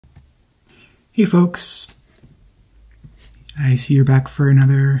Hey folks, I see you're back for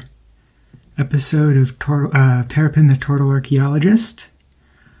another episode of Terrapin the Turtle Archeologist.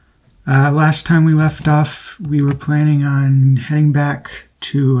 Last time we left off, we were planning on heading back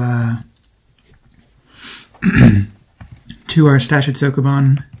to to our stash at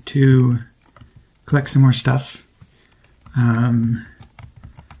Sokoban to collect some more stuff. I'm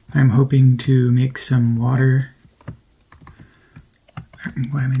hoping to make some water.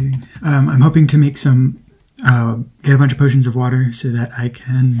 What am I doing? I'm hoping to make some, get a bunch of potions of water so that I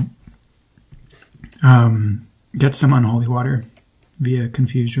can get some unholy water via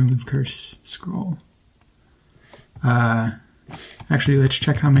Confused Remove Curse scroll. Actually, let's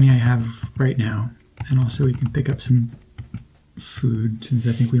check how many I have right now, and also we can pick up some food since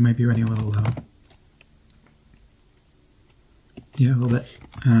I think we might be running a little low. Yeah, a little bit.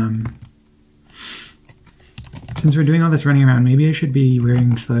 Since we're doing all this running around, maybe I should be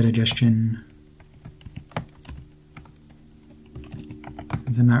wearing slow digestion,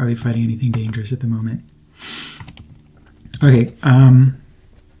 since I'm not really fighting anything dangerous at the moment. Okay,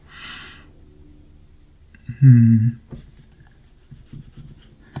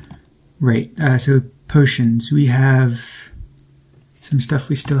 Right, so potions. We have some stuff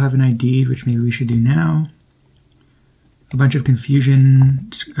we still haven't ID'd, which maybe we should do now. A bunch of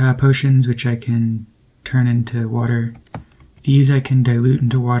confusion potions, which I can turn into water. These I can dilute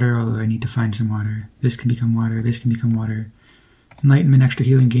into water, although I need to find some water. This can become water, this can become water. Enlightenment, extra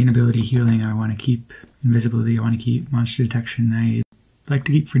healing, gain ability, healing, I want to keep. Invisibility, I want to keep. Monster detection, I like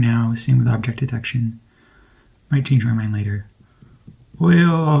to keep for now. Same with object detection. Might change my mind later.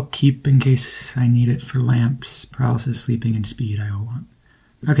 Oil, I'll keep in case I need it for lamps, paralysis, sleeping, and speed I will want.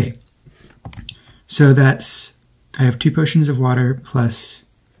 Okay, so that's, I have 2 potions of water plus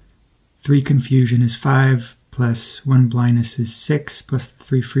 3 confusion is 5, plus 1 blindness is 6, plus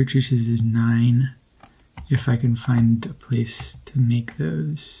 3 fruit juices is 9, if I can find a place to make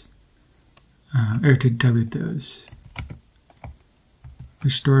those, or to dilute those.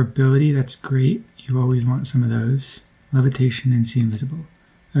 Restorability, that's great, you always want some of those. Levitation and see invisible.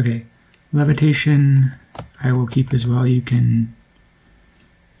 Okay, levitation I will keep as well. You can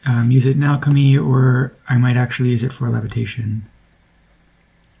use it in alchemy, or I might actually use it for levitation,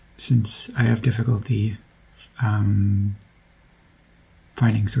 since I have difficulty finding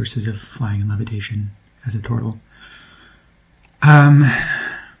sources of flying and levitation as a turtle.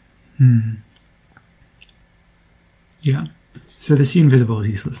 Yeah, so the see invisible is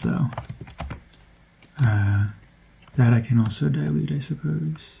useless though. That I can also dilute, I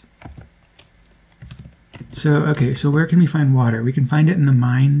suppose. So, okay, so where can we find water? We can find it in the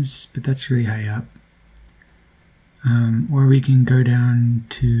mines, but that's really high up. Or we can go down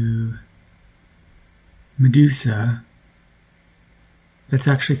to Medusa. That's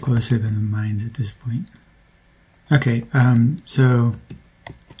actually closer than the mines at this point. Okay, so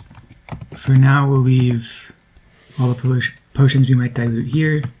for now we'll leave all the potions we might dilute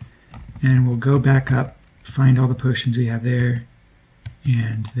here, and we'll go back up, find all the potions we have there,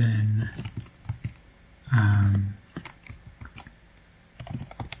 and then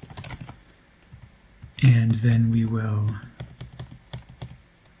we will,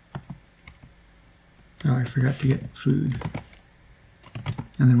 oh, I forgot to get food,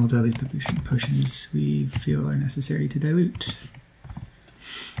 and then we'll dilute the potions we feel are necessary to dilute.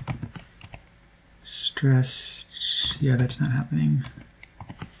 Stress, yeah, that's not happening.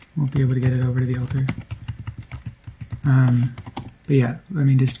 Won't be able to get it over to the altar. But yeah, let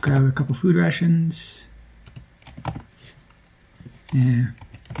me just grab a couple food rations. Yeah,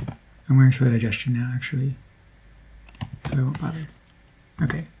 I'm wearing slow digestion now, actually, so I won't bother.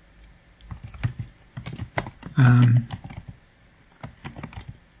 Okay.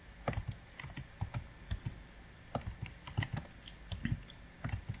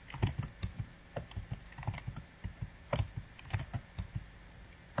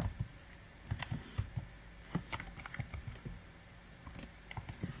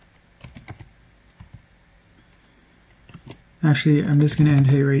 Actually, I'm just going to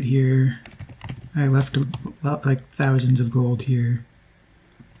annotate right here. I left a lot, like thousands of gold here,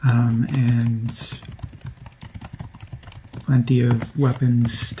 and plenty of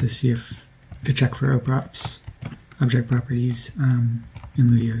weapons to see if, to check for object properties in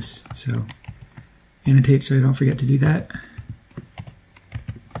Ludios. So annotate so I don't forget to do that.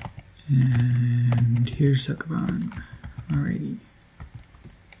 And here's Sokoban. Alrighty.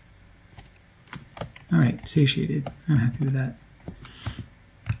 Alright, satiated. I'm happy with that.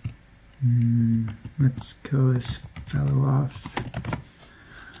 Let's kill this fellow off.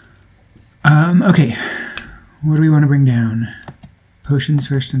 Okay, what do we want to bring down? Potions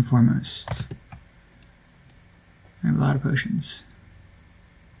first and foremost. I have a lot of potions.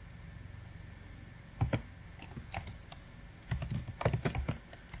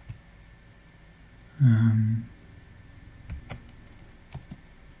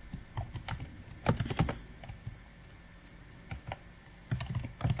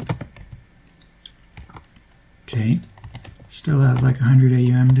 Okay, still have like 100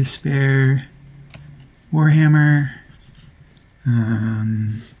 AUM to spare. Warhammer.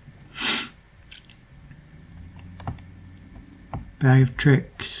 Bag of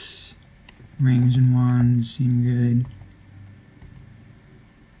tricks. Rings and wands seem good.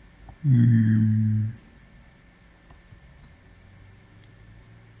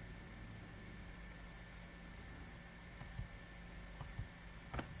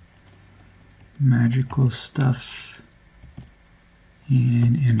 Magical stuff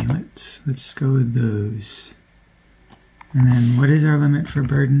and amulets. Let's go with those. And then what is our limit for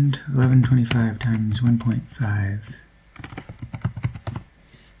burdened? 1125 times 1.5.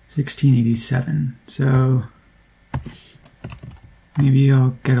 1687. So maybe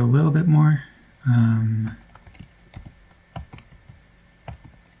I'll get a little bit more.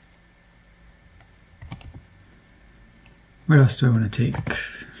 What else do I want to take?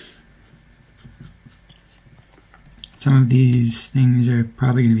 Some of these things are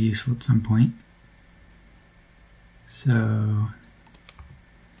probably going to be useful at some point. So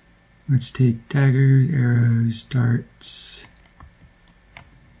let's take daggers, arrows, darts,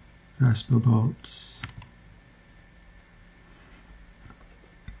 crossbow bolts.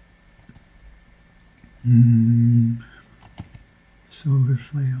 Silver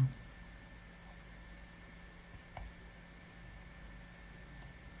flail.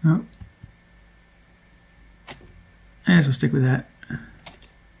 Oh. I guess we'll stick with that.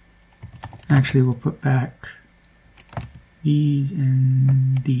 Actually, we'll put back these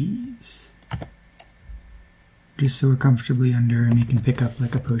and these. Just so we're comfortably under and we can pick up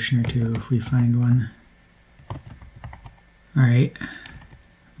like a potion or two if we find one. Alright. I'm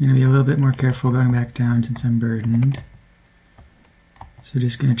going to be a little bit more careful going back down since I'm burdened. So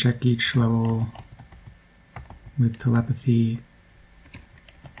just going to check each level with telepathy.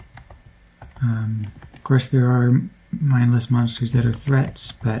 Of course there are mindless monsters that are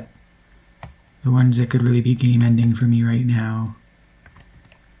threats, but the ones that could really be game ending for me right now,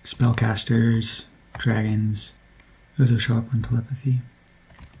 spellcasters, dragons, those will show up on telepathy.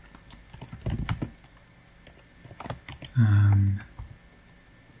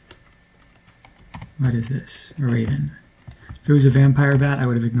 What is this? A raven. If it was a vampire bat, I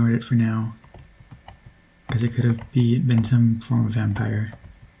would have ignored it for now, because it could have been some form of vampire,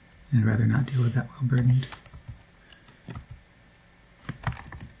 and I'd rather not deal with that while burdened.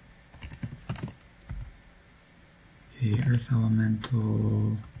 Okay, earth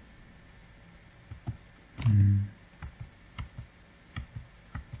elemental.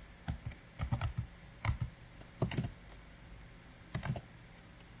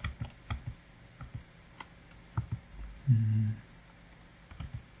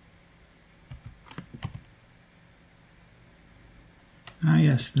 Ah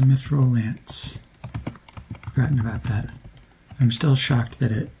yes, the mithril lance. Forgotten about that. I'm still shocked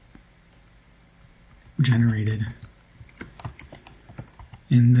that it generated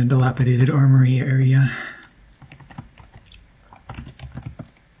in the dilapidated armory area.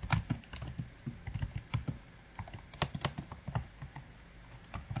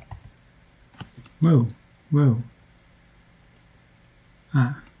 Whoa, whoa.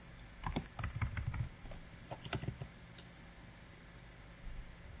 Ah.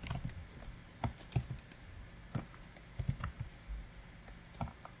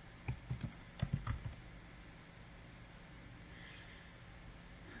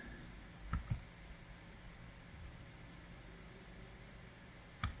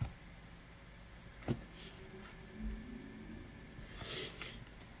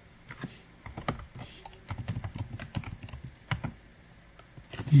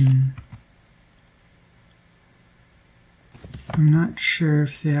 I'm not sure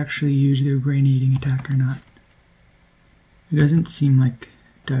if they actually use their brain-eating attack or not. It doesn't seem like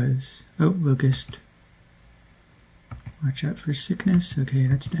it does. Oh, locust. Watch out for sickness. Okay,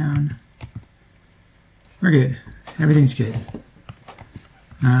 that's down. We're good. Everything's good.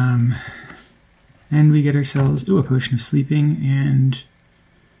 And we get ourselves, a potion of sleeping and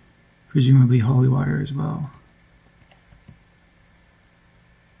presumably holy water as well.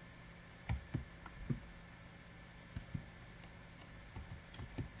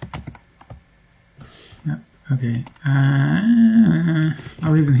 Yep, okay.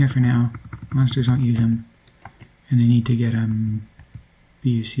 I'll leave them here for now. Monsters don't use them. And they need to get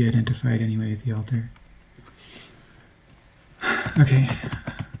BUC identified anyway at the altar. Okay.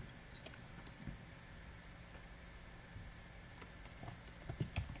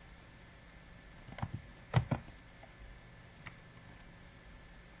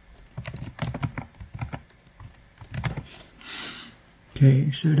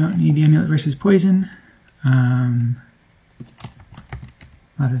 Okay, so don't need the amulet versus poison. A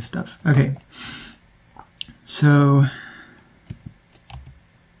lot of stuff. Okay, so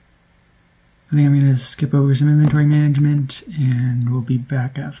I think I'm going to skip over some inventory management and we'll be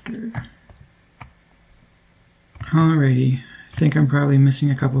back after. Alrighty, I think I'm probably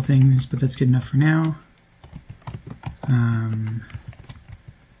missing a couple things, but that's good enough for now.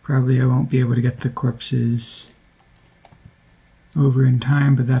 Probably I won't be able to get the corpses over in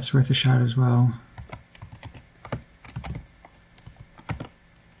time, but that's worth a shot as well.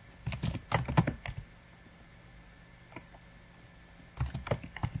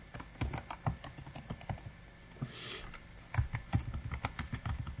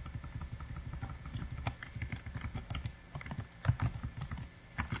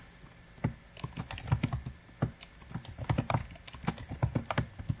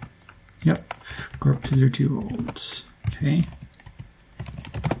 Yep, corpses are too old. Okay.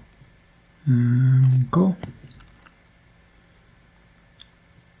 Cool.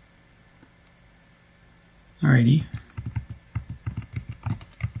 Alrighty.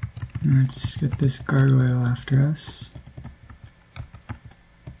 Let's get this gargoyle after us.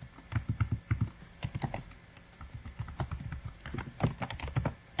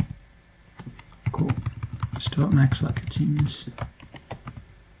 Cool. Still at max luck, it seems.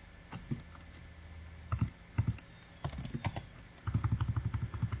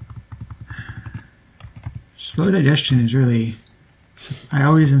 Slow digestion is really... I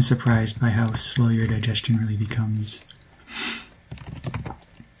always am surprised by how slow your digestion really becomes.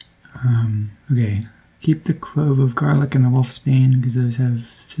 Okay, keep the clove of garlic and the wolfsbane because those have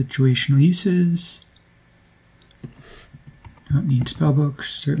situational uses. Don't need spellbooks,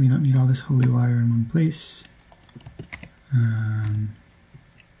 certainly don't need all this holy water in one place.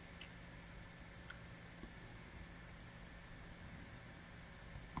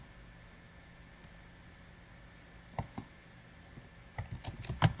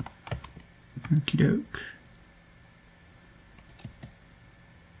 Okie doke.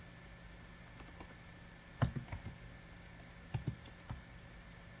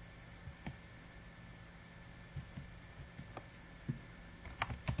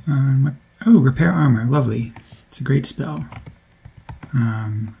 Oh, repair armor, lovely. It's a great spell.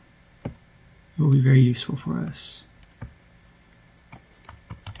 It will be very useful for us.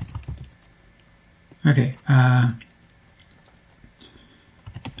 Okay,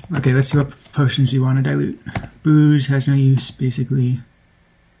 okay, let's see what potions you want to dilute. Booze has no use, basically.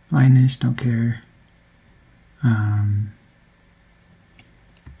 Blindness, don't care.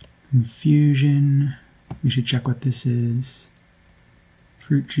 Confusion, we should check what this is.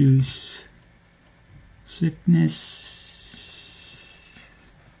 Fruit juice. Sickness.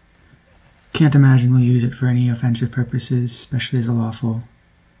 Can't imagine we'll use it for any offensive purposes, especially as a lawful.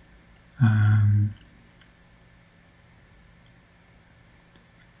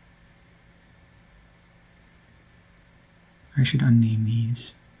 I should unname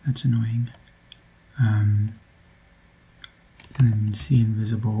these. That's annoying. And then see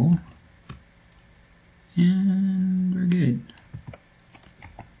invisible. And we're good.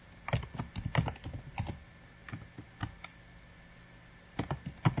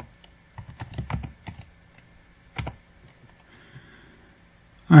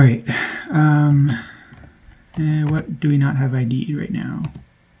 Alright, what do we not have ID'd right now?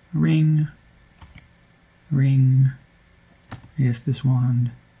 A ring, I guess this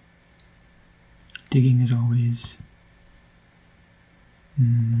wand, digging as always.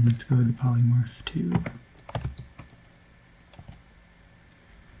 Let's go with the polymorph too.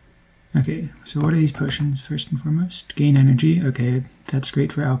 Okay, so what are these potions first and foremost? Gain energy, okay, that's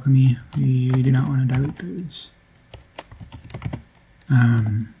great for alchemy. We do not want to dilute those.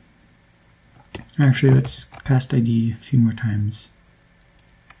 Actually, let's cast ID a few more times.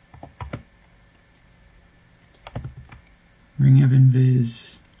 Ring of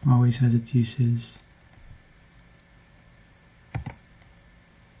Invis always has its uses.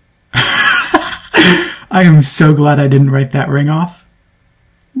 I am so glad I didn't write that ring off.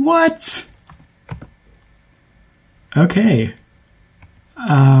 What? Okay.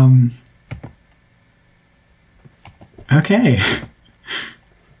 Okay.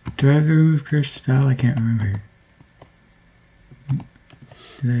 Do I have the remove curse spell? I can't remember.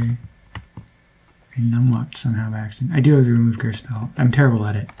 Did I numlocked somehow by accident? I do have the remove curse spell. I'm terrible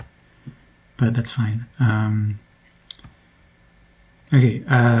at it, but that's fine. Okay,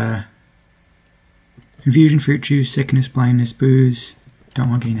 confusion, fruit juice, sickness, blindness, booze. Don't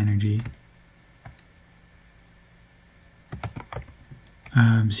want gain energy.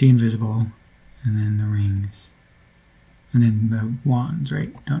 See invisible, and then the rings. And then the wands,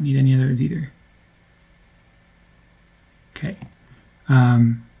 right? Don't need any of those either. Okay.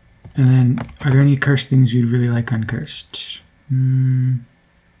 And then, are there any cursed things you'd really like uncursed? Enchant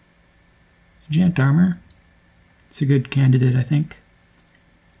armor. It's a good candidate, I think.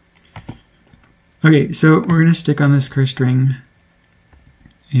 Okay, so we're going to stick on this cursed ring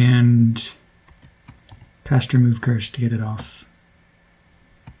and cast remove curse to get it off.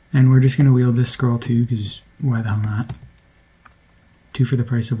 And we're just going to wield this scroll too, because why the hell not? 2 for the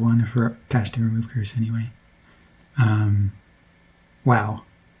price of 1 if we're casting remove curse anyway. Wow.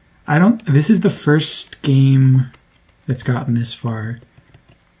 This is the first game that's gotten this far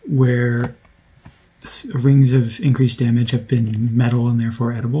where rings of increased damage have been metal and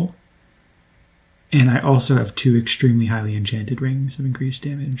therefore edible. And I also have 2 extremely highly enchanted rings of increased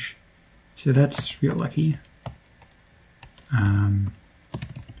damage. So that's real lucky.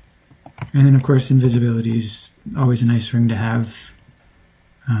 And then of course invisibility is always a nice ring to have.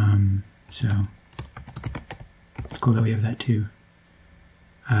 So it's cool that we have that too.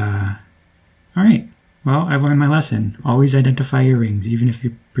 Alright, well, I've learned my lesson. Always identify your rings, even if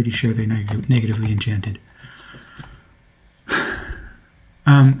you're pretty sure they're negatively enchanted.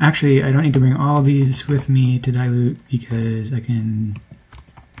 Actually, I don't need to bring all these with me to dilute because I can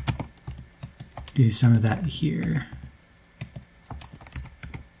do some of that here.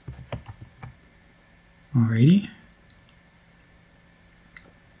 Alrighty.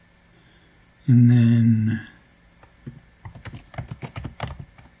 And then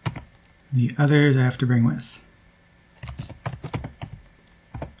the others I have to bring with.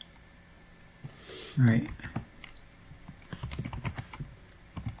 All right.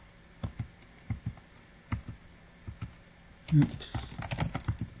 Oops.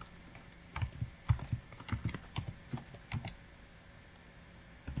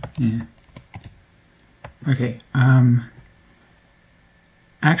 Yeah. Okay.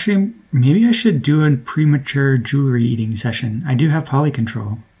 Actually, maybe I should do a premature jewelry eating session. I do have poly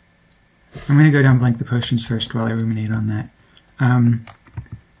control. I'm going to go down blank the potions first while I ruminate on that.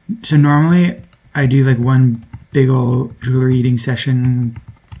 So normally I do like one big old jewelry eating session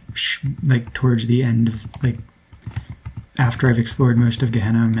like towards the end of like after I've explored most of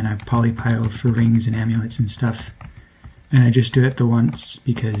Gehenna and I've polypiled for rings and amulets and stuff. And I just do it the once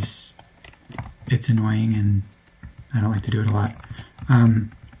because it's annoying and I don't like to do it a lot.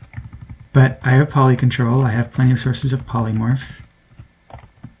 But I have poly control. I have plenty of sources of polymorph.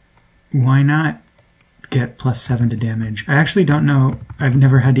 Why not get +7 to damage? I actually don't know. I've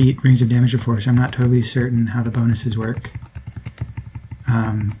never had to eat rings of damage before, so I'm not totally certain how the bonuses work.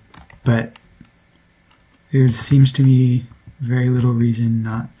 But there seems to me very little reason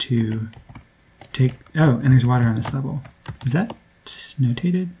not to take... Oh, and there's water on this level. Is that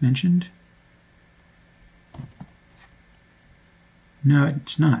notated? Mentioned? No,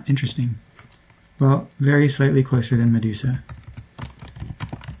 it's not. Interesting. Well, very slightly closer than Medusa.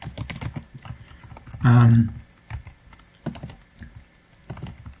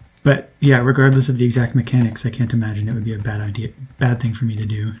 But yeah, regardless of the exact mechanics, I can't imagine it would be a bad thing for me to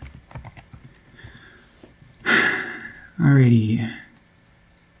do. Alrighty.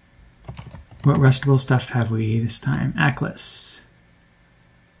 What rustable stuff have we this time? Ackless.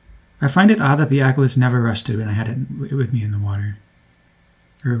 I find it odd that the Ackless never rusted when I had it with me in the water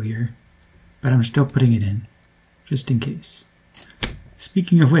earlier, but I'm still putting it in, just in case.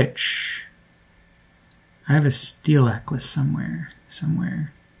 Speaking of which, I have a steel Ackless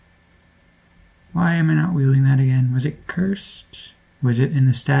somewhere. Why am I not wielding that again? Was it cursed? Was it in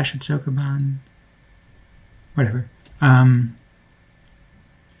the stash at Sokoban? Whatever.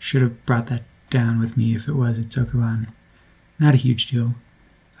 Should have brought that down with me if it was at Sokoban. Not a huge deal.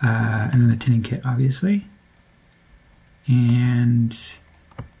 And then the tinning kit, obviously. And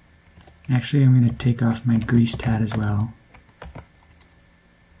actually I'm going to take off my greased hat as well,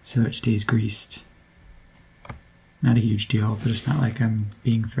 so it stays greased. Not a huge deal, but it's not like I'm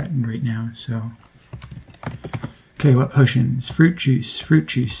being threatened right now, so. Okay, what potions? Fruit juice,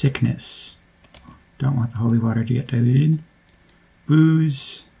 sickness. Don't want the holy water to get diluted.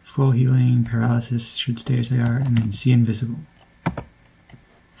 Booze, full healing, paralysis should stay as they are, and then see invisible.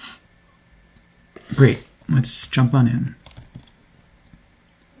 Great, let's jump on in.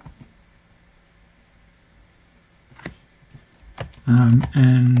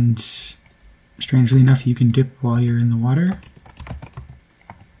 And strangely enough, you can dip while you're in the water.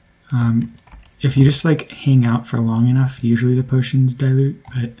 if you just like hang out for long enough, usually the potions dilute,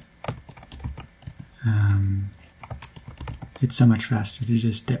 but it's so much faster to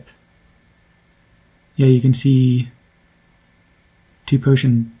just dip. Yeah, you can see 2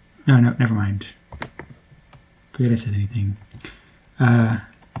 potion. No, never mind. Forget I said anything.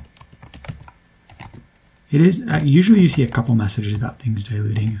 It is usually you see a couple messages about things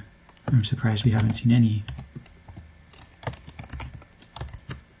diluting. I'm surprised we haven't seen any.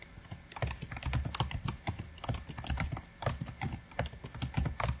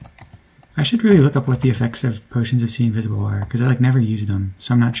 I should really look up what the effects of potions of See Invisible are, because I like never use them,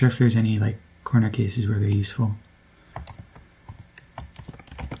 so I'm not sure if there's any like corner cases where they're useful.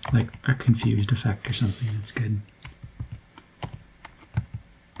 Like a confused effect or something, that's good.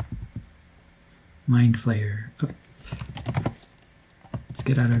 Mind Flayer. Oh. Let's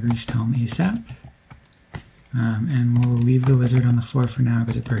get out our Greased Helm ASAP. And we'll leave the lizard on the floor for now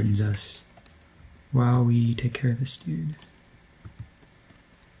because it burdens us while we take care of this dude.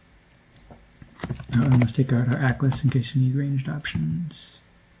 Oh, and let's take out our Atlas in case we need ranged options.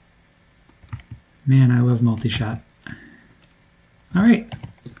 Man, I love multi-shot. Alright.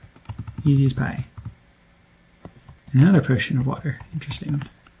 Easy as pie. Another potion of water. Interesting.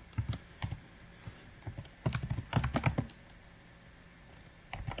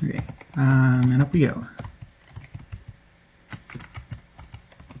 Okay, and up we go.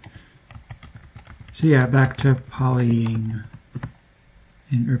 So yeah, back to polying,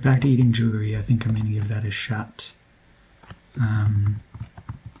 or back to eating jewelry. I think I'm going to give that a shot.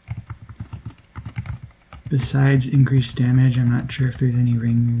 Besides increased damage, I'm not sure if there's any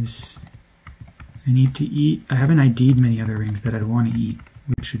rings I need to eat. I haven't ID'd many other rings that I'd want to eat,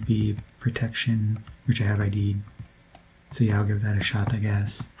 which would be protection, which I have ID'd. So yeah, I'll give that a shot, I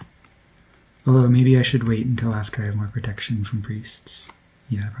guess. Although maybe I should wait until after I have more protection from priests.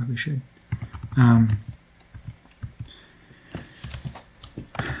 Yeah, I probably should. And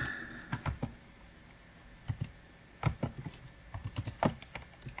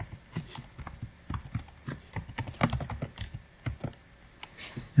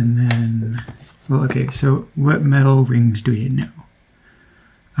then, well, okay, so what metal rings do we know?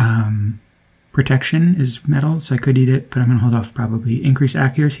 Protection is metal, so I could eat it, but I'm going to hold off probably. Increased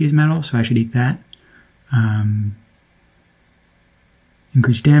accuracy is metal, so I should eat that.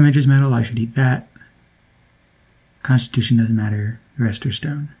 Increased damage is metal, I should eat that. Constitution doesn't matter, the rest are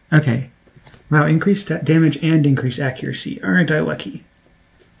stone. Okay, well, increased damage and increased accuracy. Aren't I lucky?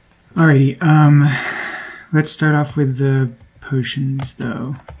 Alrighty, let's start off with the potions,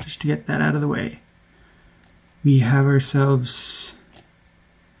 though, just to get that out of the way. We have ourselves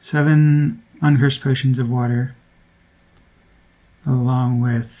 7 uncursed potions of water, along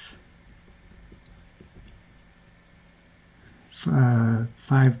with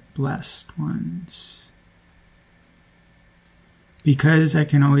 5 blessed ones. Because I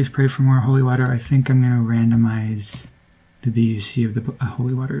can always pray for more holy water, I think I'm going to randomize the BUC of the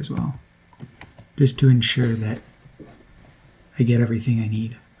holy water as well, just to ensure that I get everything I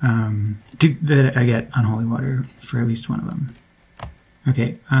need, that I get unholy water for at least one of them.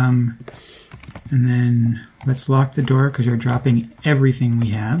 Okay, and then let's lock the door because we're dropping everything we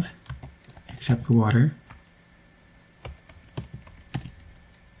have except the water.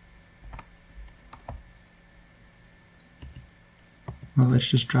 Well, let's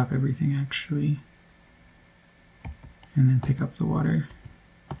just drop everything actually, and then pick up the water.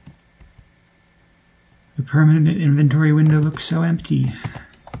 The permanent inventory window looks so empty.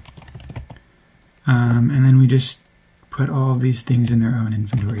 And then we just put all of these things in their own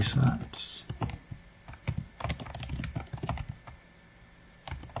inventory slots.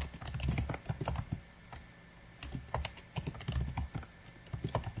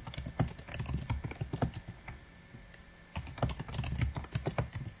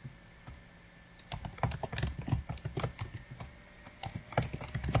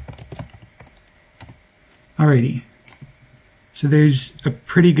 Alrighty, so there's a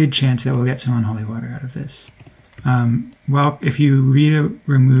pretty good chance that we'll get some unholy water out of this. Well, if you read a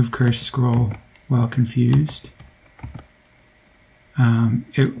remove curse scroll while confused,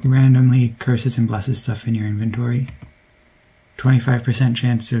 it randomly curses and blesses stuff in your inventory. 25%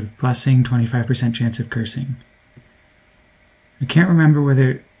 chance of blessing, 25% chance of cursing. I can't remember whether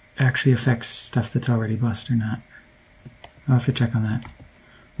it actually affects stuff that's already blessed or not. I'll have to check on that.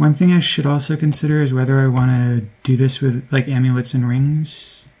 One thing I should also consider is whether I want to do this with like amulets and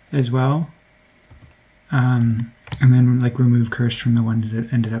rings as well. And then like remove curse from the ones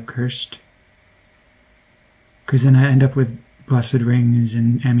that ended up cursed. Because then I end up with blessed rings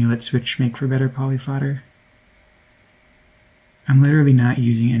and amulets which make for better poly fodder. I'm literally not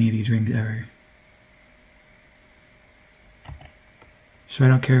using any of these rings ever. so I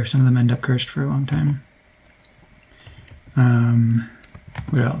don't care if some of them end up cursed for a long time.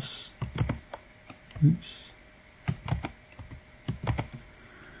 What else? Oops.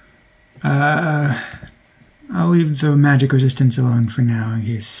 I'll leave the magic resistance alone for now in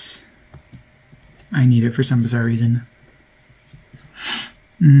case I need it for some bizarre reason.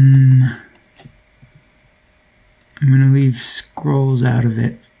 I'm going to leave scrolls out of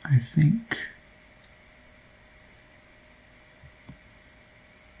it, I think.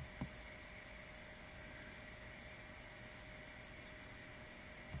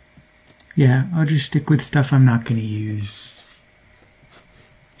 Yeah, I'll just stick with stuff I'm not going to use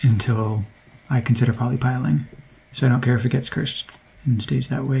until I consider polypiling. So I don't care if it gets cursed and stays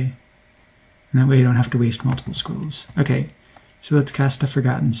that way. And that way I don't have to waste multiple scrolls. Okay, so let's cast a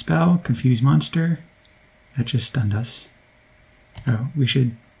forgotten spell, Confuse Monster. That just stunned us. Oh, we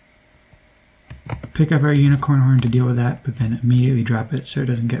should pick up our unicorn horn to deal with that, but then immediately drop it so it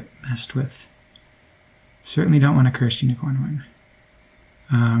doesn't get messed with. Certainly don't want a cursed unicorn horn.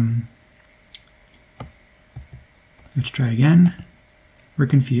 Let's try again. We're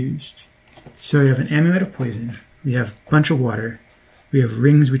confused. So we have an amulet of poison. We have a bunch of water. We have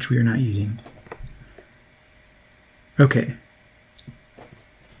rings which we are not using. Okay.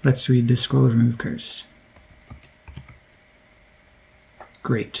 Let's read this scroll of remove curse.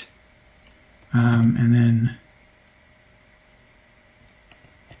 Great. And then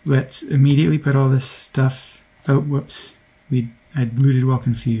let's immediately put all this stuff. Oh, whoops. I looted while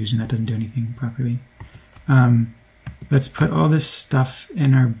confused, and that doesn't do anything properly. Let's put all this stuff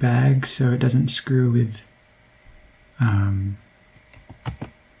in our bag so it doesn't screw with.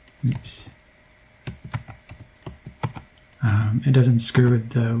 Oops. It doesn't screw with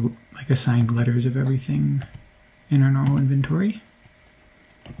the assigned letters of everything in our normal inventory.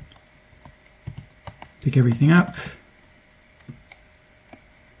 Pick everything up.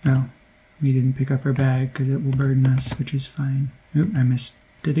 Oh, we didn't pick up our bag because it will burden us, which is fine. Oop, I missed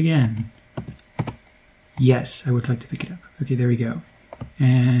it again. Yes, I would like to pick it up. Okay, there we go.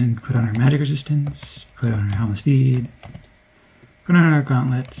 And put on our magic resistance, put on our helm of speed, put on our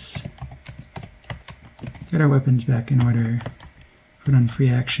gauntlets, get our weapons back in order, put on free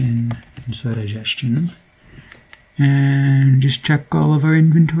action and slow digestion, and just check all of our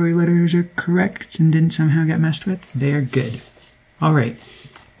inventory letters are correct and didn't somehow get messed with. They are good. Alright.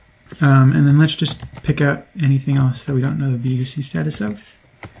 And then let's just pick out anything else that we don't know the BUC status of.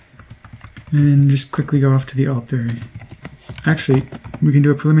 And just quickly go off to the altar. Actually, we can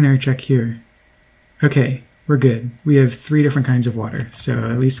do a preliminary check here. Okay, we're good. We have 3 different kinds of water,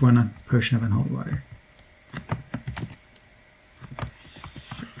 so at least 1 potion of unholy water.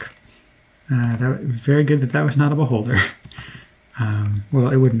 Frick. That was very good that was not a beholder. Well,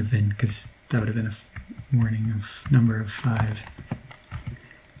 it wouldn't have been, because that would have been a warning of number of 5.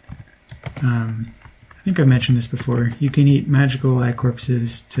 I think I've mentioned this before. You can eat magical eye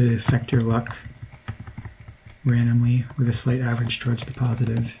corpses to affect your luck randomly with a slight average towards the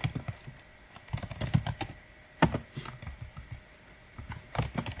positive.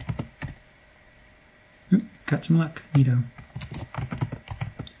 Oop, got some luck. Neato.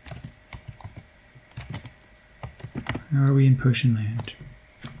 How are we in potion land?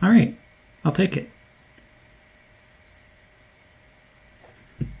 Alright, I'll take it.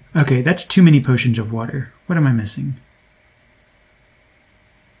 Okay, that's too many potions of water. What am I missing?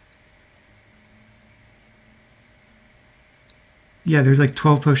 Yeah, there's like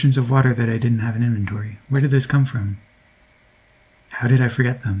 12 potions of water that I didn't have in inventory. Where did this come from? How did I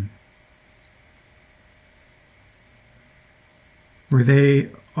forget them? Were they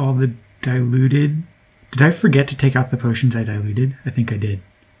all the diluted? Did I forget to take out the potions I diluted? I think I did.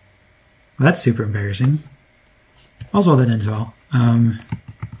 Well, that's super embarrassing. All's well that ends well.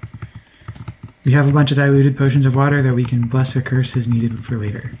 We have a bunch of diluted potions of water that we can bless or curse as needed for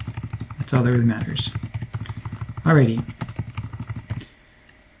later. That's all that really matters. Alrighty.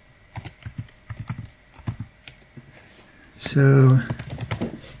 So,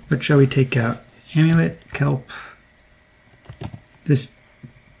 what shall we take out? Amulet, kelp. Just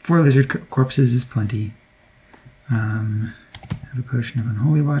 4 lizard corpses is plenty. Have a potion of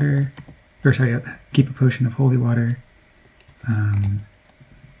unholy water. Or sorry, keep a potion of holy water.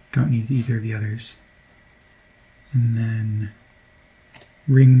 Don't need either of the others. And then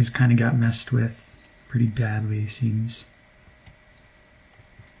rings kind of got messed with pretty badly, seems.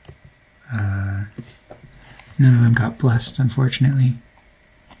 None of them got blessed, unfortunately.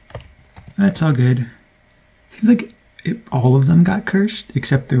 That's all good. Seems like all of them got cursed,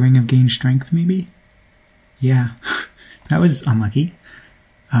 except the ring of gain strength, maybe? Yeah, that was unlucky.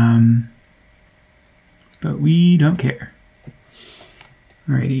 But we don't care.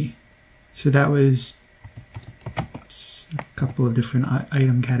 Alrighty, so that was a couple of different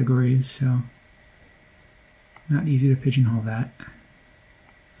item categories, so not easy to pigeonhole that.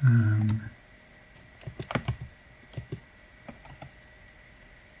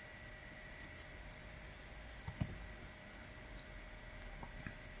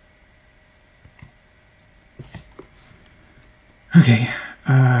 Okay,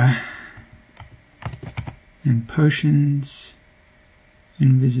 and potions,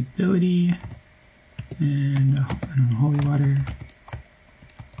 invisibility, and holy water.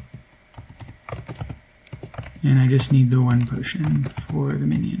 And I just need the one potion for the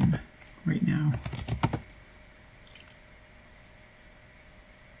minion right now.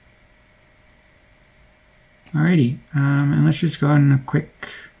 Alrighty, and let's just go on a quick.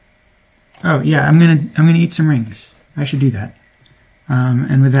 Oh yeah, I'm gonna eat some rings. I should do that.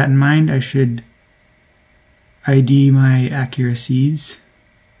 And with that in mind, I should ID my accuracies,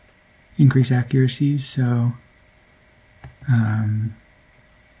 increase accuracies, so I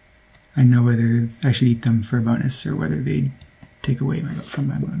know whether I should eat them for a bonus or whether they take away from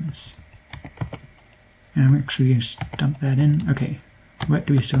my bonus. And I'm actually going to dump that in. Okay, what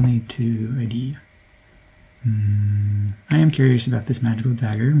do we still need to ID? I am curious about this magical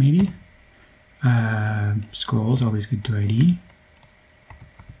dagger, maybe. Scrolls, always good to ID.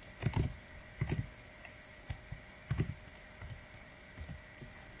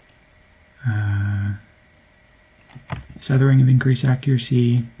 This other ring of increased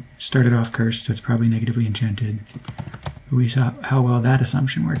accuracy started off cursed, so it's probably negatively enchanted. But we saw how well that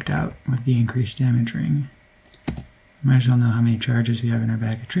assumption worked out with the increased damage ring. Might as well know how many charges we have in our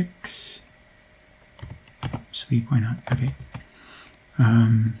bag of tricks. Sleep, why not? Okay.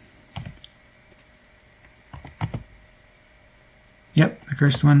 Yep, the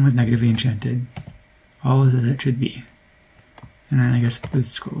cursed one was negatively enchanted. All is as it should be. And then I guess the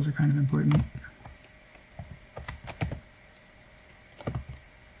scrolls are kind of important.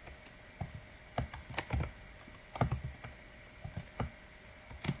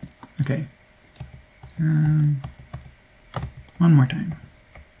 Okay. One more time.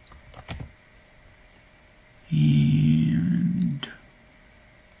 And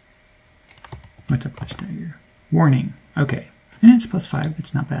what's up with this dagger? Warning. Okay. And it's +5.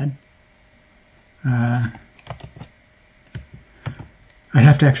 That's not bad. I'd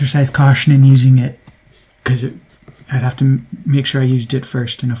have to exercise caution in using it because I'd have to make sure I used it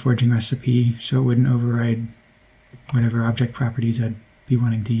first in a forging recipe so it wouldn't override whatever object properties I'd be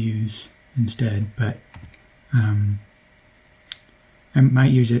wanting to use instead. But I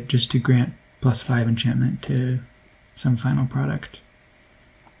might use it just to grant +5 enchantment to some final product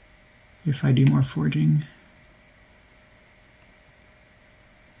if I do more forging.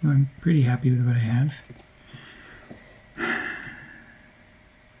 So I'm pretty happy with what I have.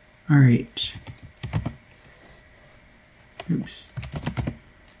 Alright. Oops.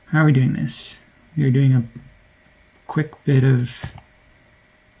 How are we doing this? We are doing a quick bit of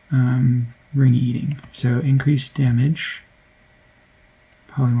ring eating. So increased damage,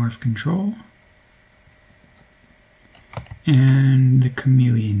 polymorph control, and the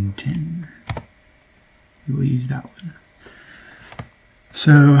chameleon tin. We will use that one.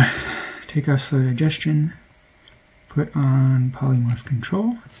 So take off slow digestion, put on polymorph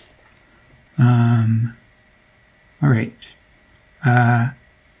control. Alright.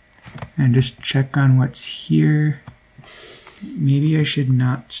 And just check on what's here. Maybe I should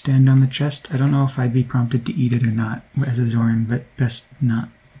not stand on the chest. I don't know if I'd be prompted to eat it or not as a Zorn, but best not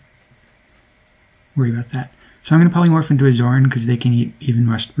worry about that. So I'm going to polymorph into a Zorn because they can eat even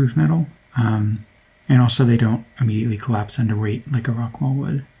rust-proof metal. And also they don't immediately collapse under weight like a rock maul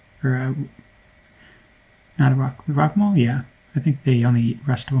would. Or not a rock maul? Yeah. I think they only eat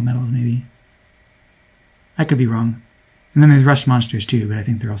rustable metals maybe. I could be wrong. And then there's rust monsters too, but I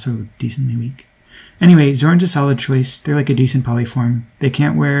think they're also decently weak. Anyway, Zorn's a solid choice. They're like a decent polyform. They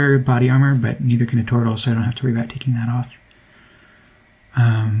can't wear body armor, but neither can a turtle, so I don't have to worry about taking that off.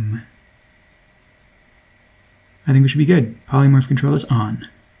 I think we should be good. Polymorph control is on.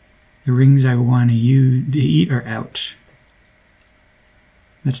 The rings I want to eat are out.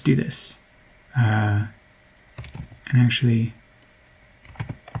 Let's do this. And actually,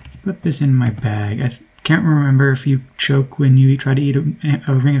 put this in my bag. I can't remember if you choke when you try to eat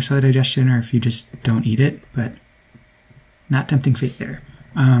a ring of slow digestion or if you just don't eat it, but not tempting fate there.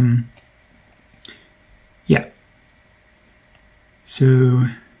 Yeah. So,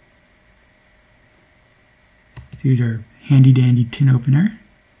 let's use our handy dandy tin opener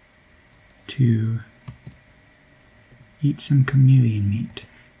to eat some chameleon meat.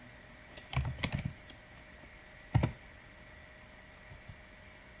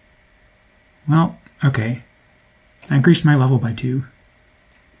 well, okay. I increased my level by 2.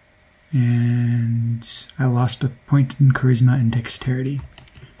 And I lost a point in charisma and dexterity.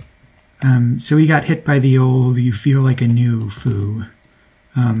 So we got hit by the old "you feel like a new" foo.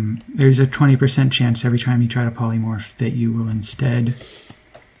 There's a 20% chance every time you try to polymorph that you will instead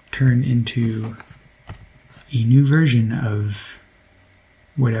turn into a new version of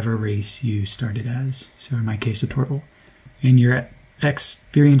whatever race you started as. So in my case, a turtle. And your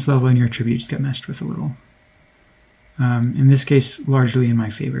experience level and your attributes get messed with a little. In this case, largely in my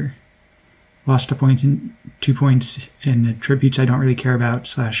favor. Lost a point in 2 points in attributes I don't really care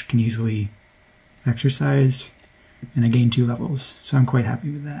about / can easily exercise, and I gained 2 levels, so I'm quite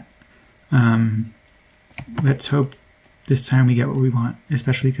happy with that. Let's hope this time we get what we want,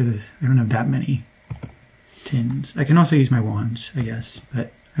 especially because I don't have that many tins. I can also use my wands, I guess,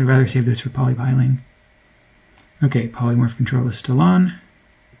 but I'd rather save this for polypiling. Okay, polymorph control is still on.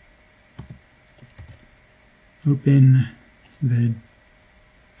 Open the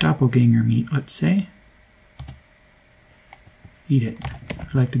doppelganger meat, let's say. Eat it.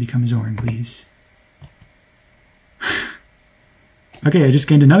 I'd like to become Zorn, please. Okay, I just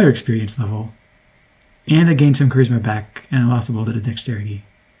gained another experience level. And I gained some charisma back, and I lost a little bit of dexterity.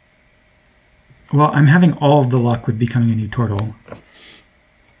 Well, I'm having all of the luck with becoming a new turtle.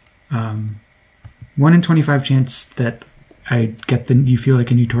 1 in 25 chance that I get the "you feel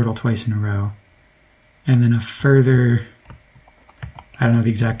like a new turtle" twice in a row. And then a further, I don't know the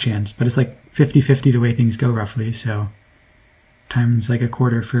exact chance, but it's like 50-50 the way things go roughly, so times like a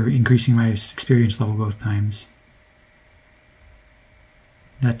quarter for increasing my experience level both times.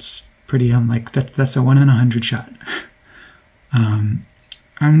 That's pretty that's a 1 in 100 shot.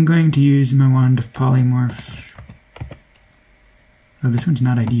 I'm going to use my wand of polymorph. Oh, this one's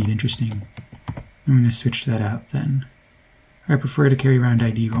not ID'd, interesting. I'm going to switch that out then. I prefer to carry around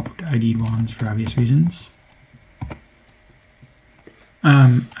ID'd wands for obvious reasons.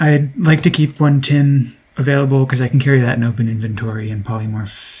 I'd like to keep 1 tin available because I can carry that in open inventory and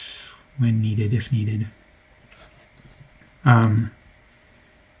polymorph when needed, if needed.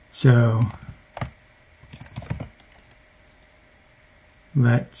 So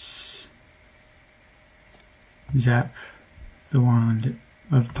let's zap the wand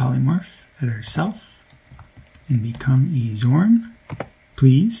of polymorph at herself and become a Zorn,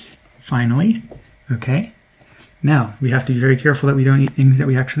 please. Finally. Okay. Now, we have to be very careful that we don't eat things that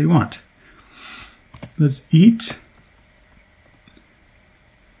we actually want. Let's eat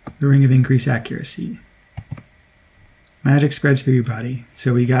the Ring of Increased Accuracy. Magic spreads through your body,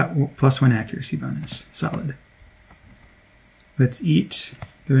 so we got +1 accuracy bonus. Solid. Let's eat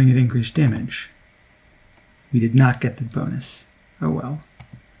the Ring of Increased Damage. We did not get the bonus. Oh well.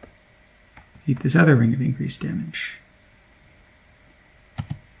 Eat this other Ring of Increased Damage.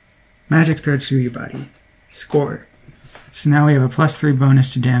 Magic threads through your body. Score. So now we have a +3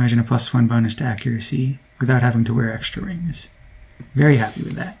 bonus to damage and a +1 bonus to accuracy without having to wear extra rings. Very happy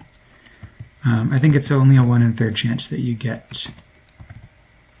with that. I think it's only a 1 1/3 chance that you get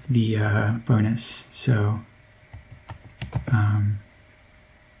the bonus, so I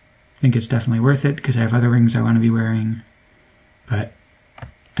think it's definitely worth it because I have other rings I want to be wearing, but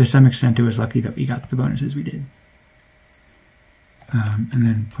to some extent it was lucky that we got the bonuses we did. And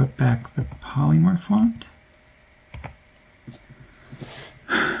then put back the polymorph wand.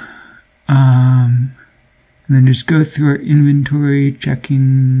 And then just go through our inventory,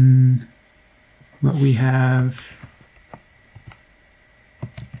 checking what we have.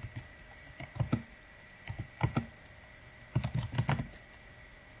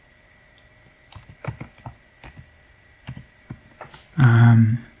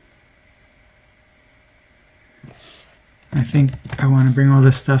 I think I want to bring all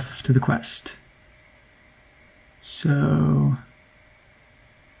this stuff to the quest. So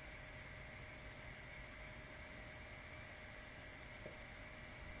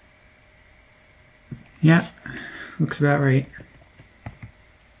yeah, looks about right.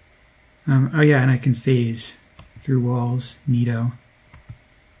 Oh yeah, and I can phase through walls. Neato.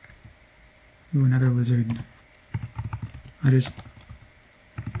 Ooh, another lizard. I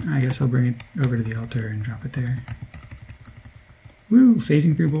guess I'll bring it over to the altar and drop it there. Woo!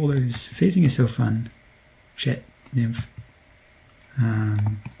 Phasing through boulders. Phasing is so fun. Shit, nymph. I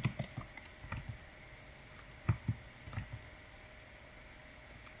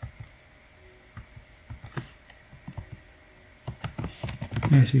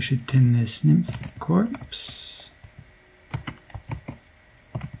guess we should tin this nymph corpse.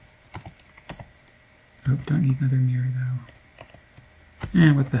 Oh, don't need another mirror though.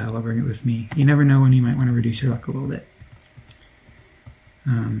 What the hell, I'll bring it with me. You never know when you might want to reduce your luck a little bit.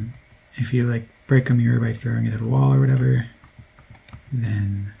 if you like break a mirror by throwing it at a wall or whatever,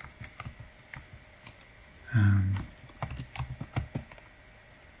 then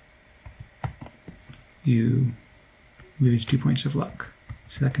you lose 2 points of luck.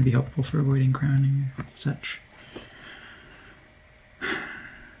 So that can be helpful for avoiding crowning or such.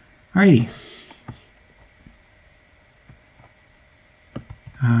 Alrighty.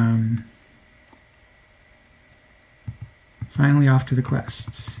 Finally off to the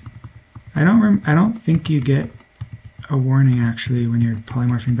quests. I don't think you get a warning actually when you're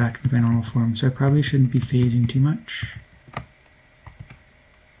polymorphing back into my normal form, so I probably shouldn't be phasing too much.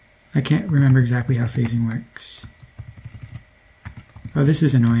 I can't remember exactly how phasing works. Oh, this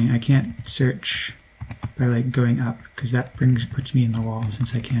is annoying. I can't search by like going up because that puts me in the wall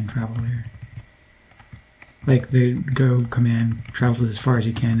since I can travel there. Like the go command travels as far as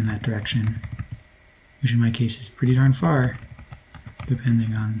you can in that direction, which in my case is pretty darn far,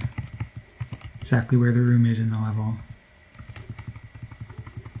 depending on exactly where the room is in the level.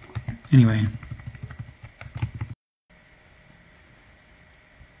 Anyway.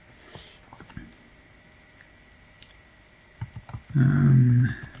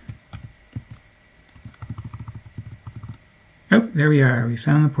 Oh, there we are. We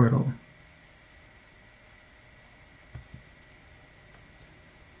found the portal.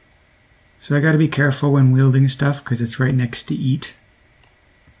 So I gotta be careful when wielding stuff because it's right next to eat,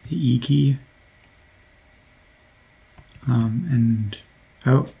 the E key. And,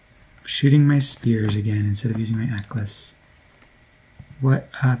 oh, shooting my spears again instead of using my necklace. What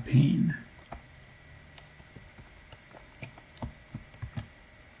a pain.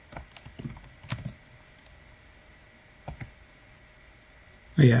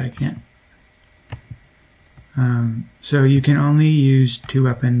 Oh yeah, I can't. So you can only use 2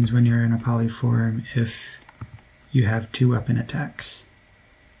 weapons when you're in a polyform if you have 2 weapon attacks.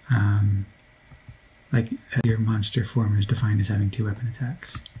 Like your monster form is defined as having 2 weapon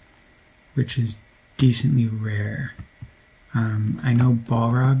attacks, which is decently rare. I know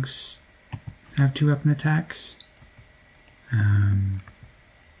Balrogs have 2 weapon attacks.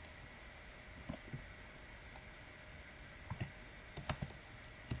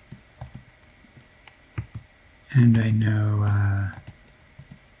 And I know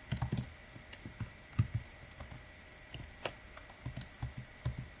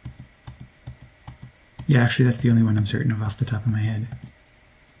yeah, actually that's the only one I'm certain of off the top of my head.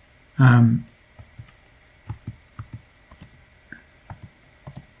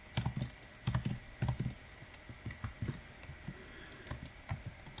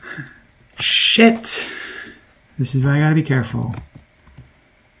 Shit! This is why I gotta be careful.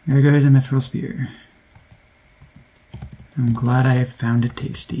 There goes a mithril spear. I'm glad I found it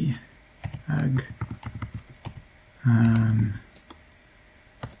tasty. Ugh.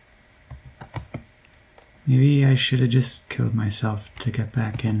 Maybe I should have just killed myself to get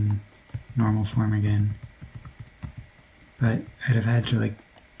back in normal form again. But I'd have had to like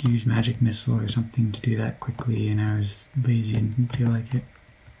use magic missile or something to do that quickly, and I was lazy and didn't feel like it.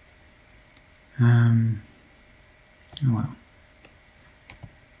 Oh well.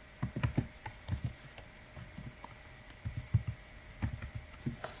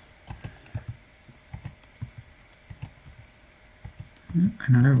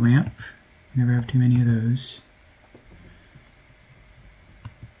 Another lamp. Never have too many of those.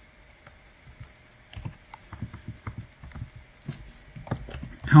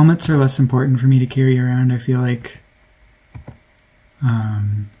 Helmets are less important for me to carry around. I feel like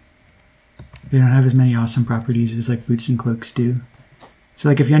they don't have as many awesome properties as like boots and cloaks do. So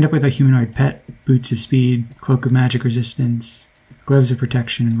like if you end up with a humanoid pet, boots of speed, cloak of magic resistance, gloves of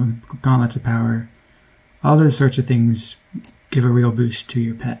protection, gauntlets of power, all those sorts of things give a real boost to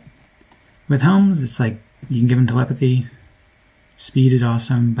your pet. With helms, it's like you can give them telepathy. Speed is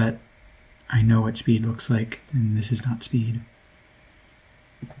awesome, but I know what speed looks like, and this is not speed.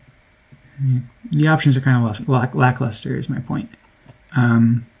 The options are kind of lackluster, is my point.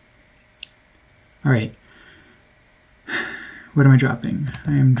 Alright. What am I dropping?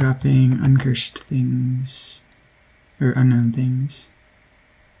 I am dropping uncursed things, or unknown things.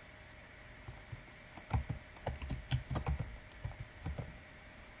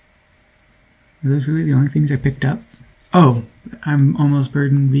 Are those really the only things I picked up? Oh, I'm almost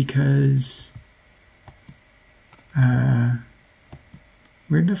burdened because... where'd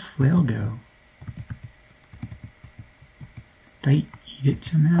the flail go? Did I eat it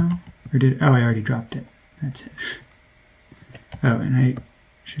somehow? Or did... oh, I already dropped it. That's it. Oh, and I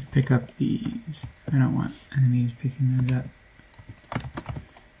should pick up these. I don't want enemies picking those up.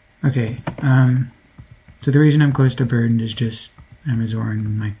 Okay, so the reason I'm close to burdened is just I'm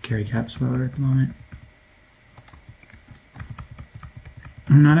Azorin my carry cap slower at the moment.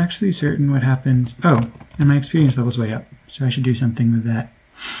 I'm not actually certain what happened. Oh, and my experience level's way up, so I should do something with that.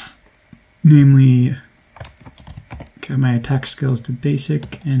 Namely, get my attack skills to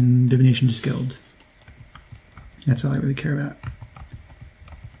basic and divination to skilled. That's all I really care about.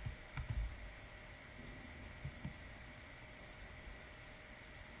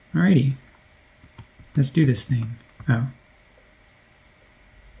 Alrighty, let's do this thing. Oh.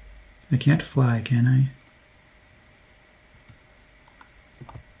 I can't fly, can I?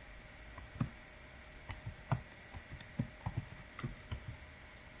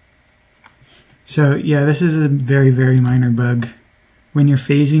 So yeah, this is a very, very minor bug. When you're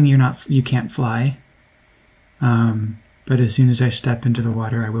phasing, you can't fly. But as soon as I step into the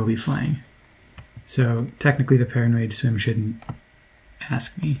water, I will be flying. So technically the paranoid swim shouldn't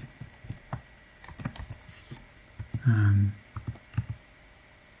ask me.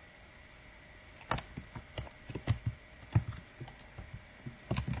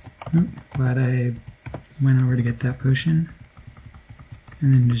 Glad I went over to get that potion.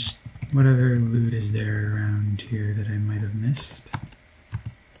 And then just, what other loot is there around here that I might have missed?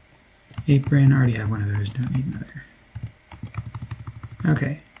 Apron, already have one of those, don't need another.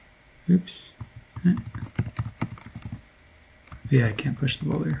 Okay. Oops. Yeah, I can't push the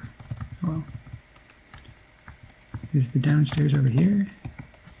boulder. Oh well. Is the downstairs over here?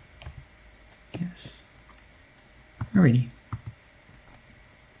 Yes. Alrighty.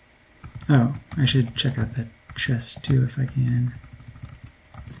 Oh, I should check out that chest too if I can.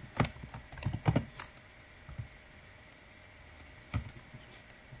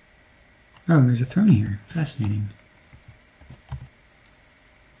 Oh, there's a throne here. Fascinating.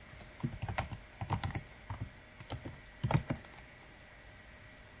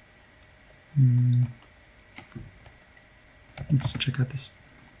 Let's check out this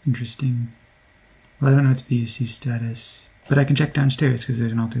interesting... Well, I don't know its BUC status, but I can check downstairs because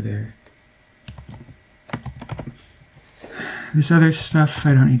there's an altar there. This other stuff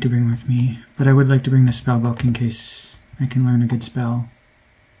I don't need to bring with me, but I would like to bring the spell book in case I can learn a good spell.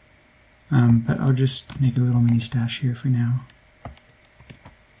 But I'll just make a little mini stash here for now.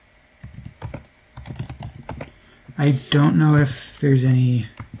 I don't know if there's any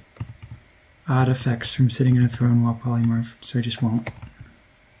odd effects from sitting in a throne while polymorphed, so I just won't.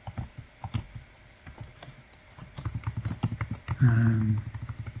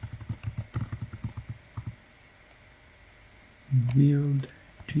 Wield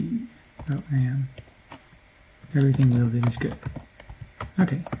G. Oh, I am. Everything wielded is good.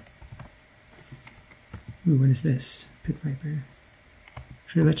 Okay. Ooh, what is this? Pit Viper.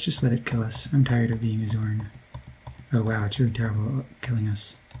 Sure, let's just let it kill us. I'm tired of being a Zorn. Oh wow, it's really terrible at killing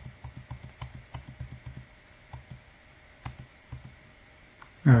us.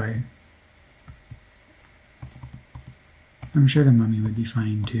 Alright. I'm sure the mummy would be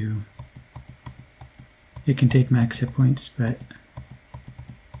fine too. It can take max hit points, but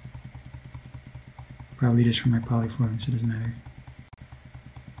probably just for my polyform, so it doesn't matter.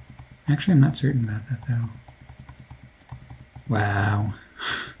 Actually, I'm not certain about that though. Wow.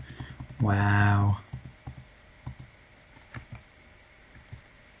 Wow.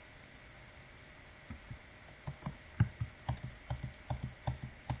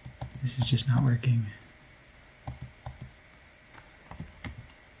 This is just not working.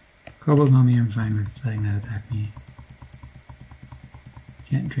 Kobold Mummy, I'm fine with letting that attack me.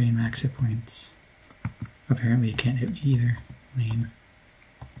 Can't drain max hit points. Apparently it can't hit me either. Lame.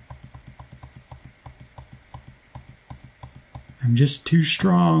 I'm just too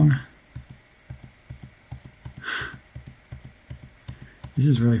strong. This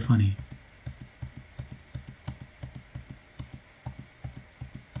is really funny.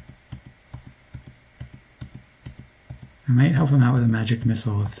 I might help them out with a magic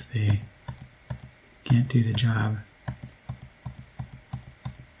missile if they can't do the job.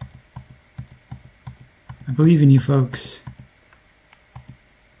 I believe in you folks.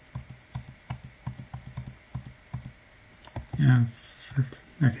 Yeah,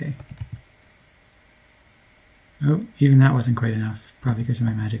 okay. Oh, even that wasn't quite enough, probably because of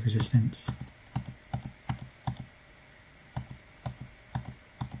my magic resistance.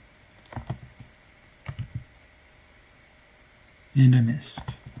 And I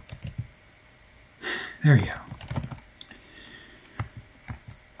missed. There we go.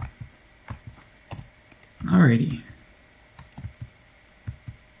 Alrighty.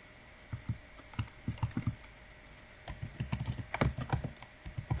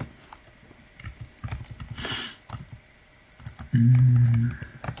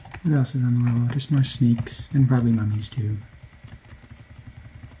 What else is on the level? Just more sneaks, and probably mummies too.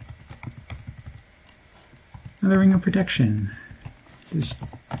 Another ring of protection. Just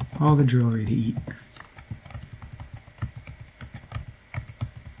all the jewelry to eat.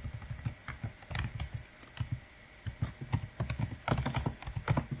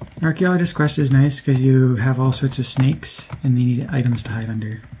 Archeologist Quest is nice because you have all sorts of snakes and they need items to hide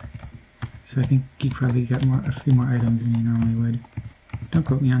under. So I think you probably got a few more items than you normally would. Don't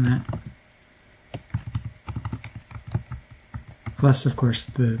quote me on that. Plus, of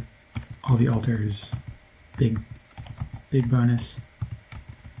course, all the altars, big bonus.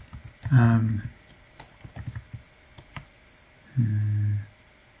 I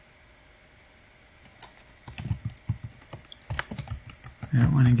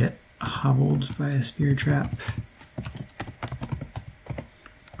don't want to get hobbled by a spear trap.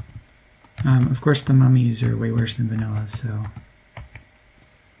 Of course, the mummies are way worse than vanilla, so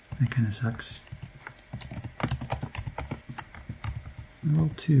that kind of sucks. Level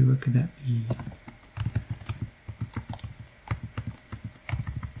 2, what could that be?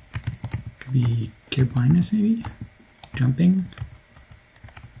 Could be cure blindness, maybe? Jumping?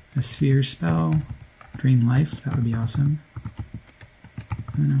 A sphere spell? Drain life? That would be awesome.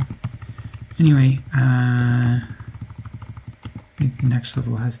 I don't know. Anyway, I think the next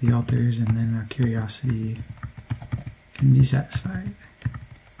level has the altars, and then our curiosity can be satisfied.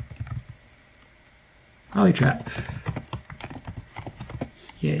 Polytrap.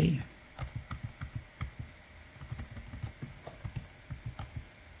 Yay.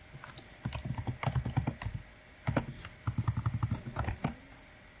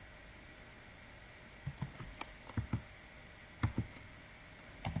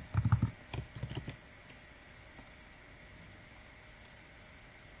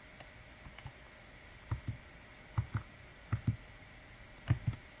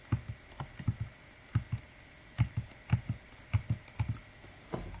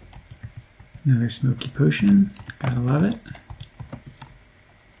 Another smoky potion, gotta love it.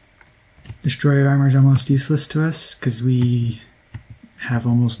 Destroyer armor is almost useless to us because we have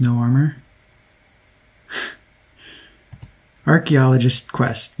almost no armor. Archeologist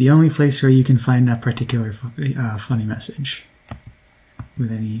Quest, the only place where you can find that particular funny message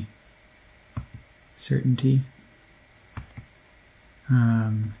with any certainty.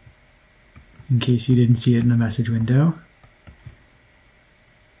 In case you didn't see it in the message window.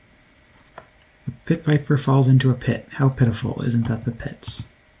 The pit viper falls into a pit. How pitiful, isn't that the pits?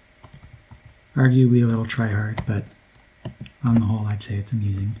 Arguably a little try-hard, but on the whole I'd say it's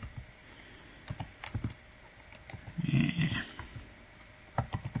amusing. Okay.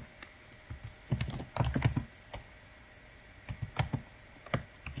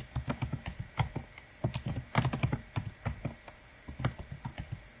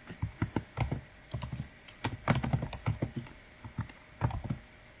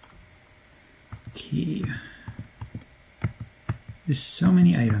 There's so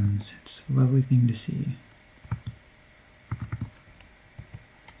many items. It's a lovely thing to see.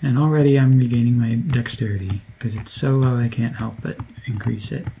 And already I'm regaining my dexterity because it's so low I can't help but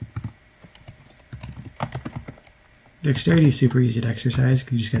increase it. Dexterity is super easy to exercise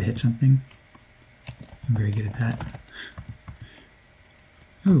because you just gotta hit something. I'm very good at that.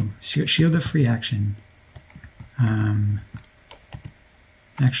 Oh, shield of free action.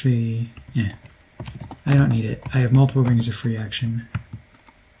 Actually, yeah. I don't need it. I have multiple rings of free action.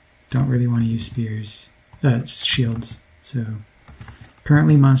 Don't really want to use spears. Shields. So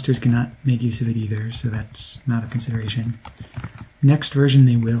currently monsters cannot make use of it either, so that's not a consideration. Next version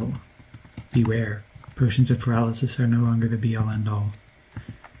they will. Beware. Potions of paralysis are no longer the be-all end-all.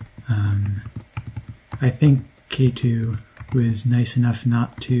 I think K2 was nice enough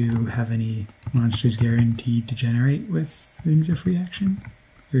not to have any monsters guaranteed to generate with rings of free action.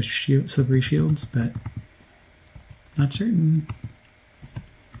 Or slippery shields, but not certain.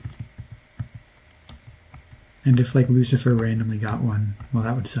 And if like Lucifer randomly got one, well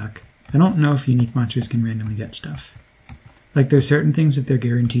that would suck. I don't know if unique monsters can randomly get stuff. Like there's certain things that they're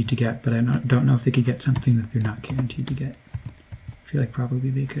guaranteed to get, but I don't know if they could get something that they're not guaranteed to get. I feel like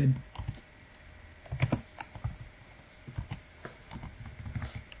probably they could.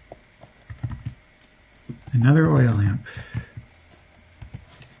 Another oil lamp.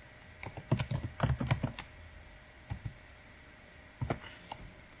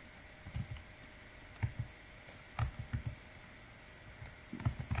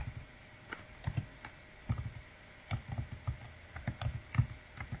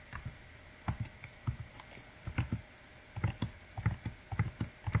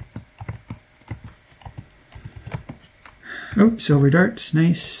 Oh, silver darts,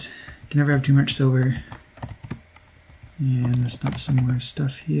 nice. Can never have too much silver. And let's dump some more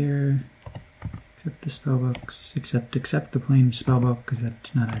stuff here. Accept the spellbooks, accept the plain spellbook, because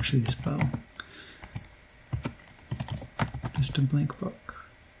that's not actually the spell. Just a blank book.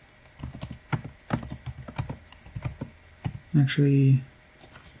 Actually,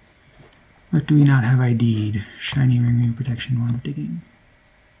 what do we not have ID'd? Shiny ring protection, wand of digging.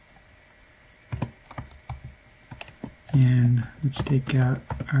 And let's take out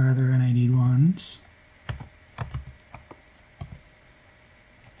our other unID'd wands.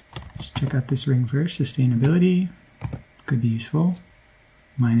 Let's check out this ring first. Sustainability could be useful.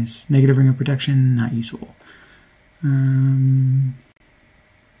 Minus negative ring of protection, not useful.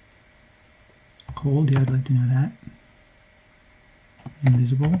 Cold, yeah, I'd like to know that.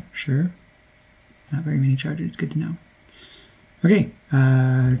 Invisible, sure. Not very many charges, it's good to know. Okay,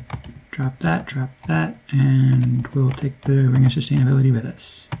 drop that, and we'll take the Ring of Sustainability with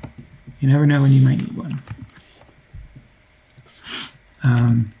us. You never know when you might need one.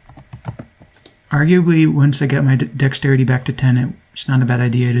 Arguably, once I get my dexterity back to 10, it's not a bad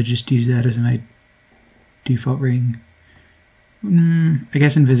idea to just use that as my default ring. I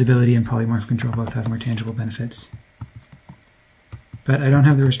guess invisibility and polymorph control both have more tangible benefits. But I don't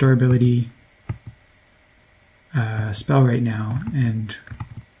have the restorability spell right now, and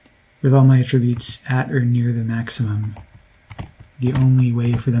with all my attributes at or near the maximum, the only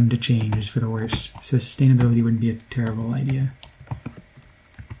way for them to change is for the worse. So sustainability wouldn't be a terrible idea.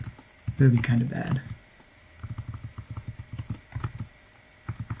 It would be kind of bad.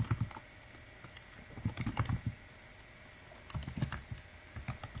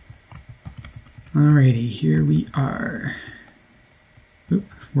 Alrighty, here we are. Oop,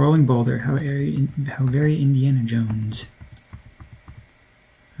 Rolling Boulder, how very Indiana Jones.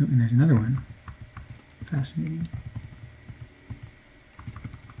 Oh, and there's another one. Fascinating.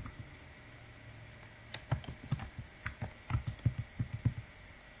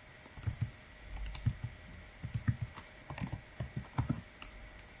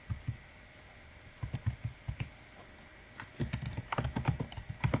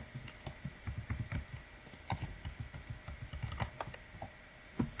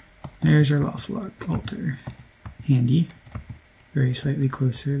 There's our Lawful Altar. Handy. Very slightly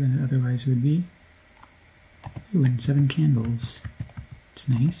closer than it otherwise would be. Ooh, and 7 candles. It's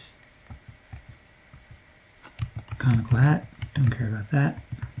nice. Conical hat. Don't care about that.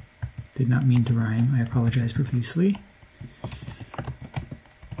 Did not mean to rhyme. I apologize profusely.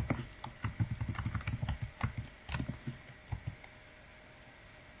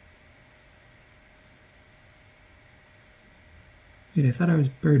 Wait, I thought I was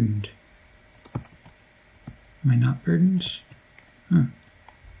burdened. Am I not burdened? Huh.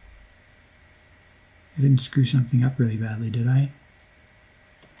 I didn't screw something up really badly, did I?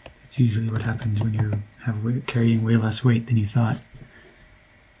 That's usually what happens when you're carrying way less weight than you thought.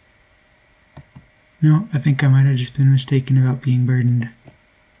 No, I think I might have just been mistaken about being burdened.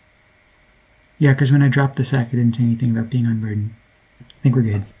 Yeah, because when I dropped the sack, I didn't say anything about being unburdened. I think we're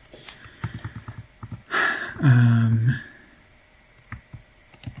good.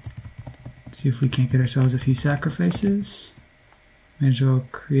 See if we can't get ourselves a few sacrifices. Might as well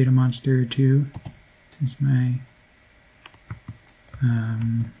create a monster or two, since my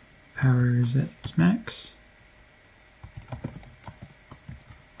power is at its max.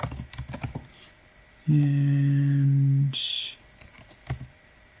 And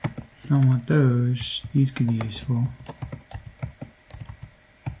don't want those. These could be useful.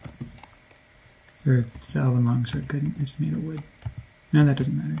 Or it's the Elven Longsword couldn't. It's made of wood. No, that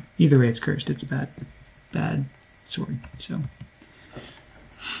doesn't matter. Either way, it's cursed. It's a bad sword. So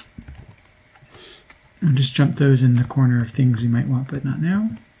I'll just jump those in the corner of things we might want, but not now.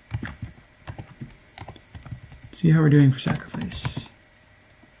 See how we're doing for sacrifice.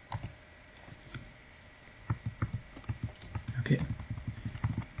 Okay.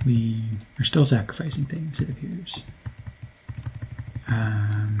 We are still sacrificing things, it appears.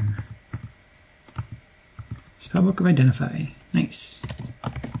 Spellbook of Identify. Nice.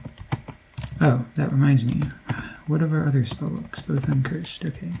 Oh, that reminds me. What of our other spellbooks? Both uncursed.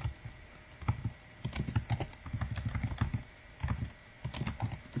 Okay.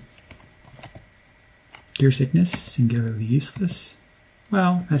 Cure Sickness, singularly useless.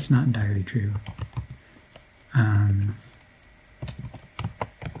 Well, that's not entirely true.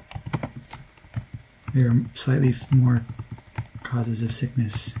 There are slightly more causes of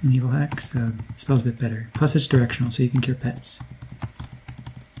sickness in Evilhack, so the spell's a bit better. Plus it's directional, so you can cure pets.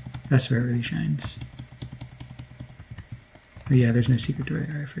 That's where it really shines. Oh yeah, there's no secret door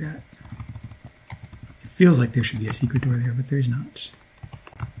there, I forgot. It feels like there should be a secret door there, but there's not.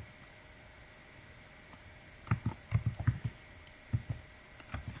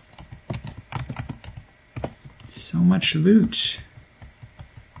 So much loot.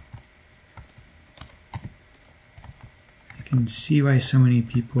 I can see why so many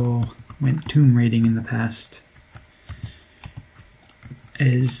people went tomb raiding in the past.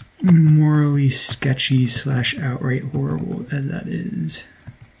 As morally sketchy / outright horrible as that is.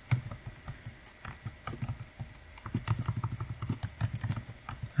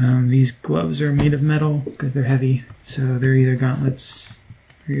 These gloves are made of metal because they're heavy, so they're either gauntlets,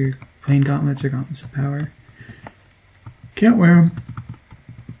 or plain gauntlets, or gauntlets of power. Can't wear them.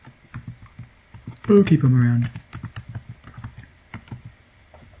 We'll keep them around.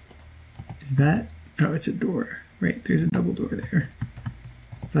 Is that? Oh, it's a door. Right, there's a double door there.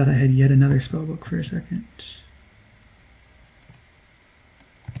 Thought I had yet another spellbook for a second.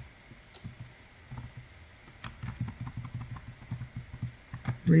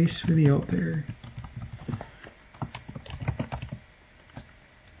 Race for the altar.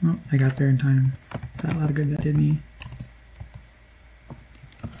 Well, I got there in time. Got a lot of good that did me.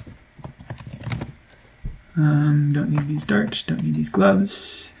 Don't need these darts, don't need these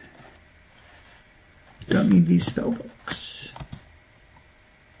gloves. Don't need these spellbooks.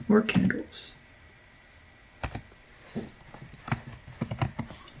 Or candles.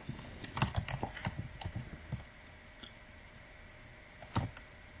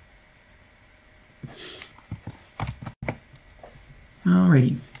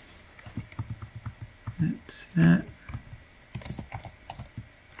 Alrighty. That's that.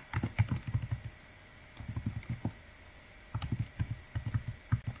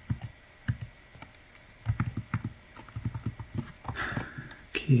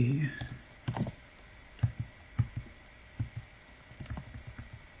 Okay.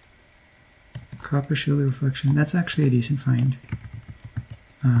 Copper shield reflection. That's actually a decent find.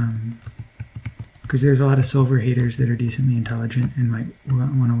 Because there's a lot of silver haters that are decently intelligent and might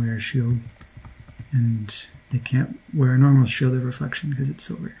want to wear a shield. And they can't wear a normal shield of reflection because it's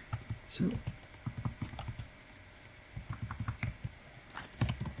silver. So,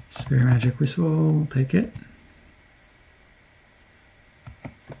 spare magic whistle, we'll take it.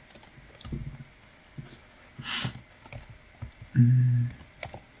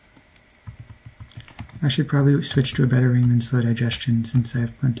 I should probably switch to a better ring than slow digestion since I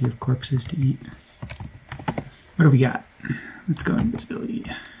have plenty of corpses to eat. What do we got? Let's go invisibility.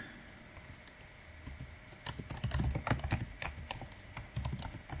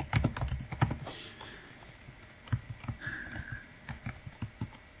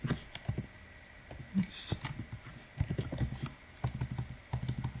 Oops.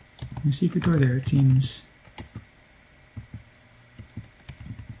 No secret door there, it seems.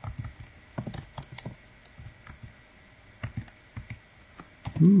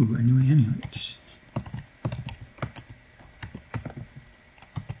 Ooh, a new amulet.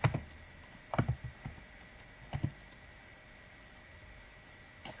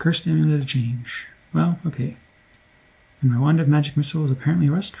 Cursed amulet of change. Well, okay. And my wand of magic missile is apparently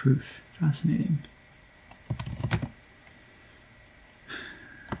rust-proof. Fascinating.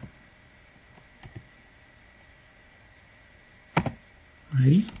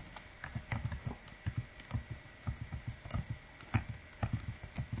 Alrighty.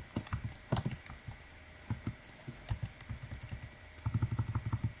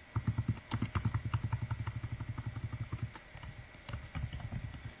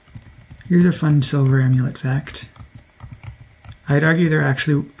 Here's a fun silver amulet fact. I'd argue they're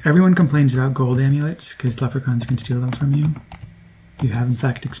actually... Everyone complains about gold amulets because leprechauns can steal them from you. You have in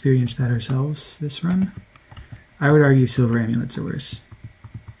fact experienced that ourselves this run. I would argue silver amulets are worse.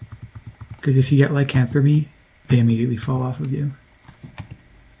 Because if you get lycanthropy, they immediately fall off of you.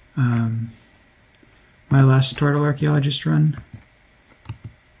 My last Turtle Archaeologist run,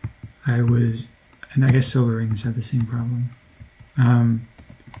 I was... And I guess silver rings have the same problem.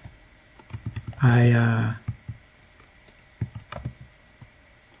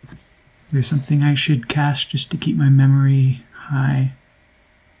 There's something I should cast just to keep my memory high.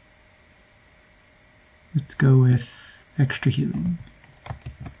 Let's go with extra healing.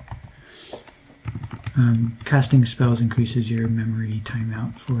 Casting spells increases your memory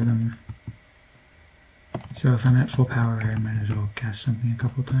timeout for them. So if I'm at full power, I might as well cast something a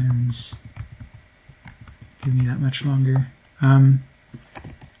couple times. Give me that much longer.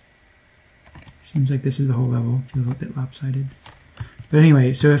 Seems like this is the whole level. Feels a bit lopsided. But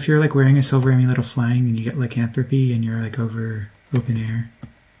anyway, so if you're like wearing a silver amulet of flying and you get lycanthropy and you're like over open air,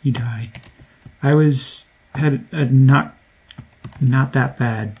 you die. I had a not that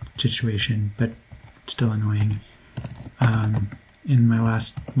bad situation, but still annoying. In my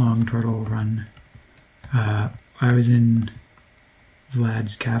last long turtle run, I was in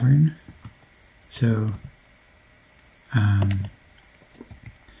Vlad's cavern, so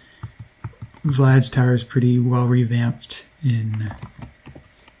Vlad's tower is pretty well revamped in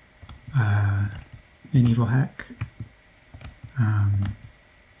Evilhack.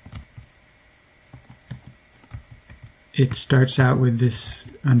 It starts out with this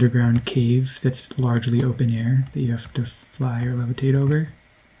underground cave that's largely open air that you have to fly or levitate over,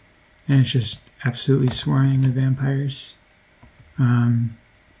 and it's just absolutely swarming with vampires. And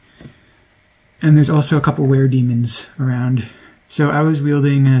there's also a couple were-demons around. So I was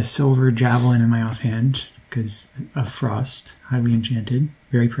wielding a silver javelin in my offhand because of Frost, highly enchanted,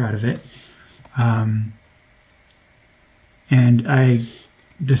 very proud of it. And I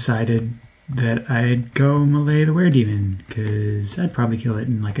decided that I'd go melee the were-demon because I'd probably kill it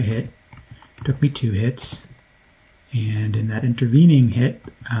in like a hit. It took me 2 hits, and in that intervening hit,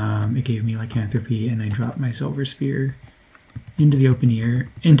 it gave me lycanthropy, and I dropped my silver spear into the open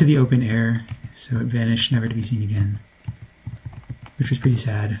air, so it vanished, never to be seen again, which was pretty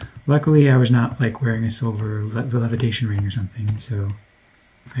sad. Luckily, I was not like wearing a silver levitation ring or something, so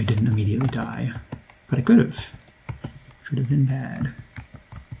I didn't immediately die, but I could have, which would have been bad.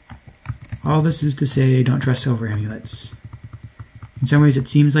 All this is to say, don't trust silver amulets. In some ways, it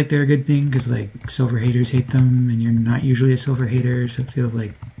seems like they're a good thing because like silver haters hate them, and you're not usually a silver hater, so it feels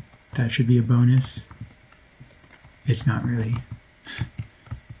like that should be a bonus. It's not really.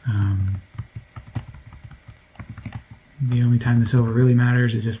 The only time the silver really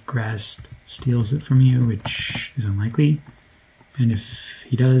matters is if Grass steals it from you, which is unlikely. And if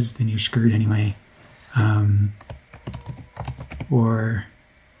he does, then you're screwed anyway. Or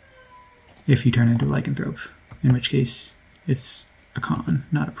if you turn into a lycanthrope, in which case it's a con,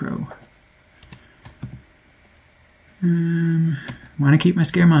 not a pro. Want to keep my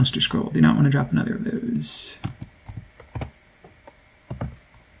Scare Monster scroll. Do not want to drop another of those.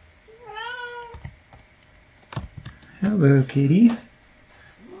 Hello, Katie.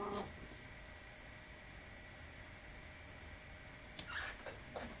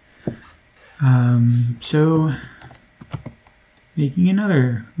 So, making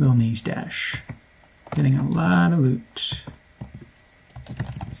another little mini stash. Getting a lot of loot.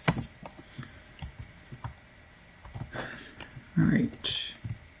 Alright.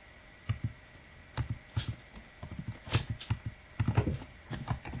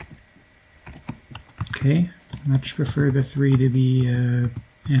 Okay, much prefer the 3 to be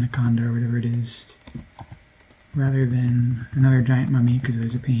Anaconda or whatever it is, rather than another giant mummy, because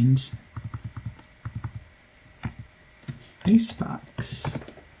those are pains. Icebox.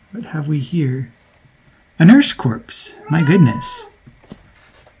 What have we here? A nurse corpse. My goodness.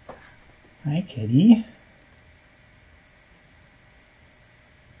 Hi, kitty.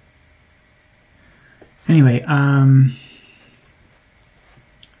 Anyway,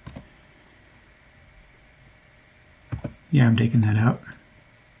 yeah, I'm taking that out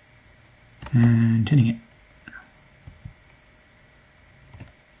and tinning it.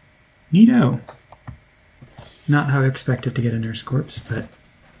 Neato. Not how I expected to get a nurse corpse, but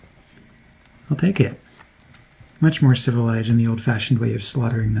I'll take it. Much more civilized than the old-fashioned way of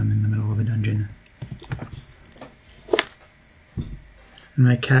slaughtering them in the middle of a dungeon. And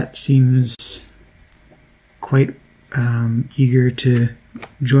my cat seems quite eager to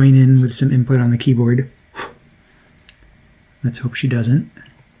join in with some input on the keyboard. Let's hope she doesn't.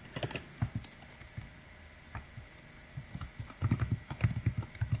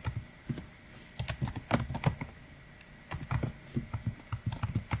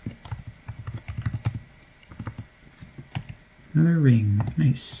 Another ring.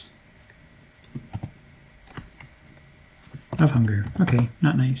 Nice. Of hunger. Okay,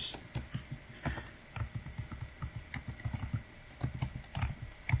 not nice.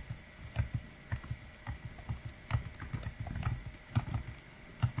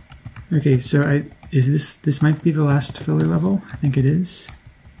 Okay, so this might be the last filler level. I think it is.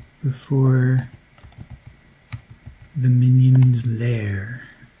 Before the Minion's Lair.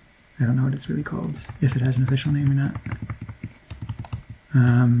 I don't know what it's really called, if it has an official name or not.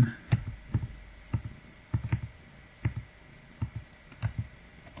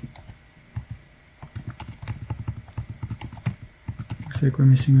 Looks like we're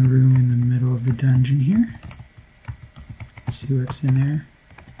missing a room in the middle of the dungeon here. Let's see what's in there.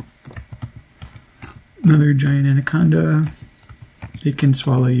 Another giant anaconda. It can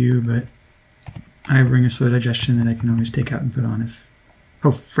swallow you, but I bring a slow digestion that I can always take out and put on if...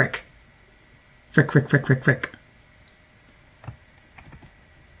 Oh, frick. Frick, frick, frick, frick, frick.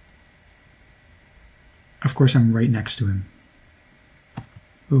 Of course, I'm right next to him.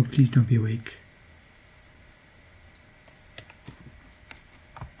 Oh, please don't be awake.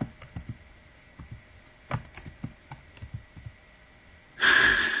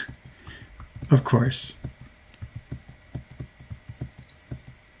 course.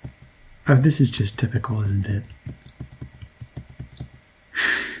 Oh, this is just typical, isn't it?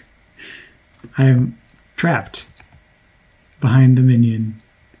 I am trapped behind the minion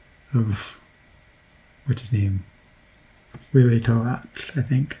of, what's his name? Toat, I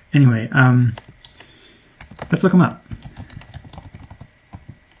think. Anyway, let's look him up.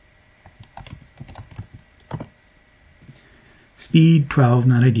 Speed 12,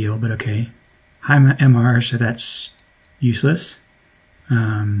 not ideal, but okay. High MR, so that's useless.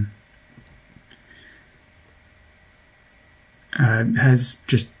 Has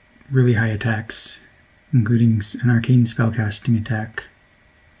just really high attacks, including an arcane spellcasting attack.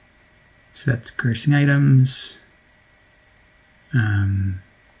 So that's cursing items. You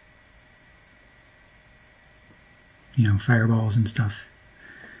know, fireballs and stuff.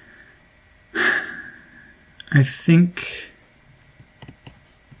 I think...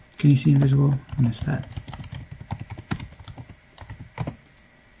 Can you see invisible? I missed that.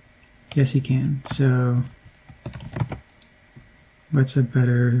 Yes, he can. So, what's a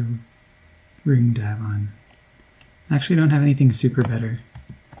better ring to have on? I actually don't have anything super better.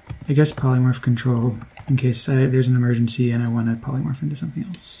 I guess polymorph control, in case there's an emergency and I want to polymorph into something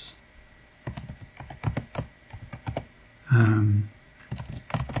else.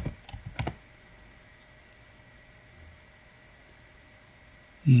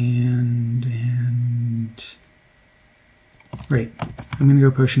 Right, I'm going to go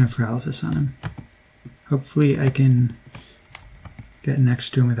Potion of Paralysis on him. Hopefully I can get next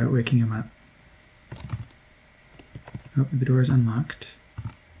to him without waking him up. Oh, the door is unlocked.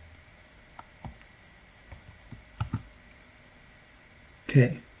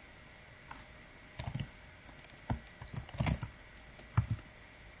 Okay.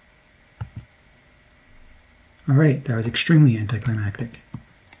 Alright, that was extremely anticlimactic.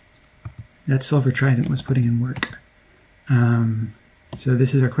 That Silver Trident was putting in work. So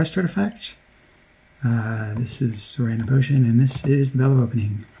this is our quest artifact. This is a random potion, and this is the Bell of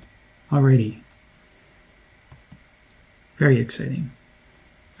Opening. Alrighty. Very exciting.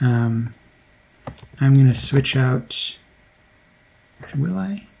 I'm going to switch out... Will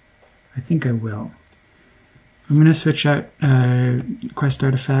I? I think I will. I'm going to switch out quest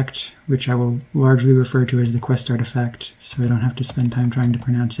artifact, which I will largely refer to as the quest artifact, so I don't have to spend time trying to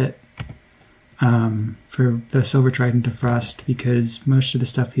pronounce it, for the Silver Trident of Frost, because most of the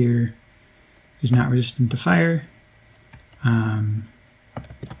stuff here is not resistant to fire, and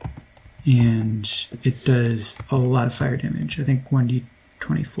it does a lot of fire damage. I think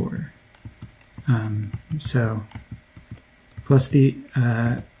 1d24. So, plus the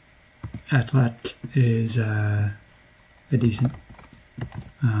Atlat is a decent,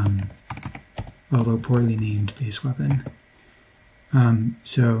 although poorly named base weapon.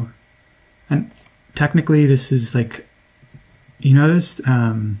 And technically this is like, you know this?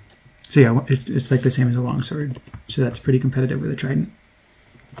 So yeah, it's like the same as a longsword, so that's pretty competitive with a trident.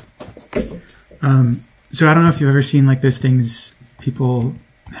 So I don't know if you've ever seen like those things people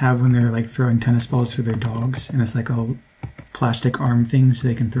have when they're like throwing tennis balls for their dogs, and it's like a plastic arm thing so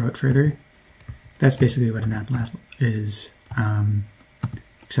they can throw it further. That's basically what an atlat is,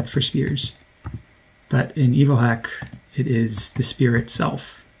 except for spears. But in Evilhack, it is the spear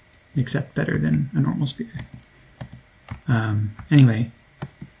itself, except better than a normal spear. Anyway,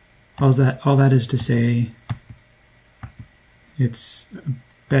 all that is to say, it's a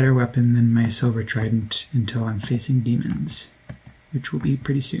better weapon than my Silver Trident until I'm facing demons, which will be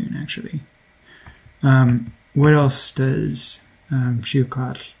pretty soon, actually. What else does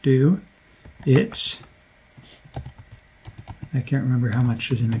Shiukot do? I can't remember how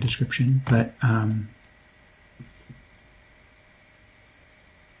much is in the description, but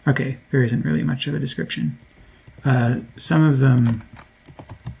okay, there isn't really much of a description. Some of them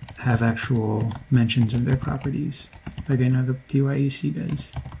have actual mentions of their properties, like I know the PYEC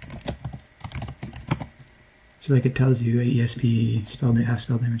does. So like it tells you ESP, half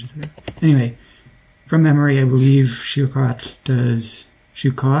spell damage, etc. Anyway, from memory, I believe Shiukot does...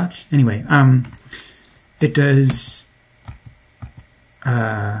 Shiukot? Anyway, it does...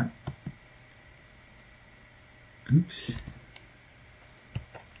 oops.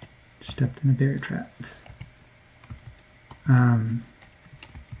 Stepped in a bear trap.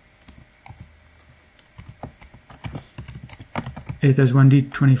 It does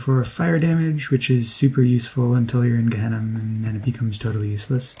 1d24 fire damage, which is super useful until you're in Gehenna, and then it becomes totally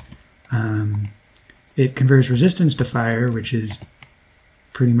useless. It confers resistance to fire, which is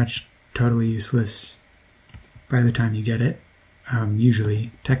pretty much totally useless by the time you get it.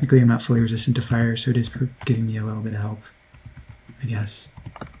 Usually. Technically I'm not fully resistant to fire, so it is giving me a little bit of help, I guess.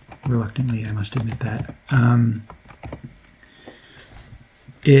 reluctantly, I must admit that.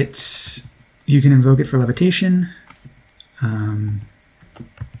 You can invoke it for levitation,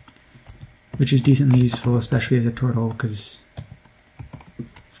 which is decently useful, especially as a turtle, because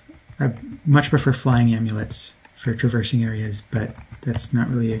I much prefer flying amulets for traversing areas, but that's not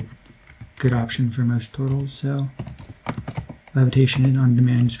really a good option for most turtles, so levitation on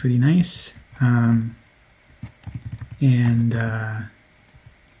demand is pretty nice.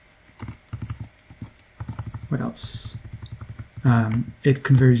 What else? It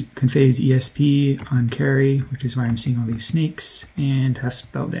conveys ESP on carry, which is why I'm seeing all these snakes, and has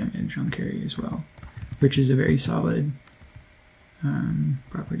spell damage on carry as well, which is a very solid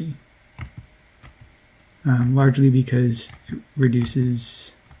property. Largely because it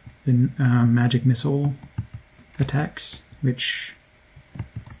reduces the magic missile attacks, which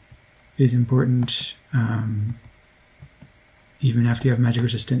is important even after you have magic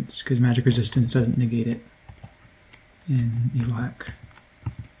resistance, because magic resistance doesn't negate it in Evilhack.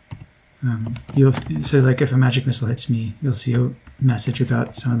 So like if a magic missile hits me, you'll see a message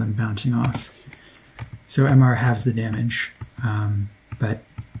about some of them bouncing off. So MR halves the damage, but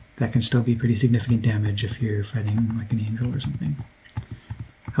that can still be pretty significant damage if you're fighting like an angel or something.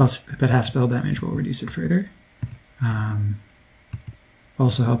 But half spell damage will reduce it further.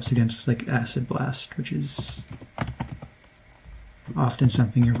 Also helps against like acid blast, which is often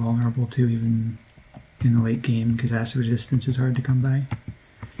something you're vulnerable to even in the late game, because acid resistance is hard to come by.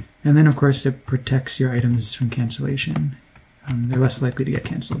 And then of course it protects your items from cancellation. They're less likely to get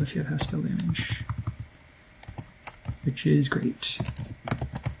cancelled if you have half spell damage, which is great.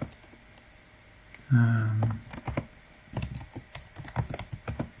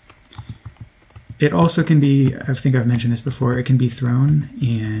 It also can be, I think I've mentioned this before, it can be thrown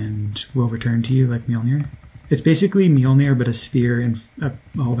and will return to you like Mjolnir. It's basically Mjolnir but a sphere and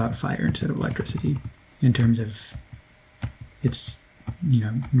all about fire instead of electricity in terms of its,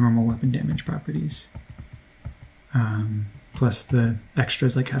 normal weapon damage properties. Plus the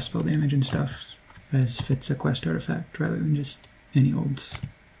extras like half spell damage and stuff as fits a quest artifact rather than just any old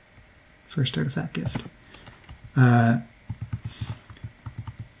first artifact gift.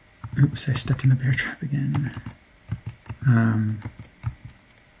 Oops, I stepped in the bear trap again.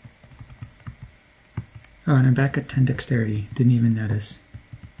 Oh, and I'm back at 10 dexterity. Didn't even notice.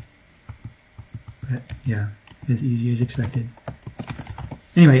 But yeah, as easy as expected.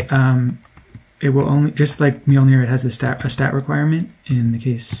 Anyway, it will only, just like Mjolnir, it has a stat requirement. In the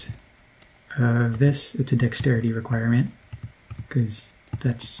case of this, it's a dexterity requirement, because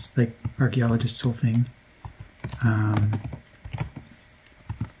that's like Archeologist's whole thing.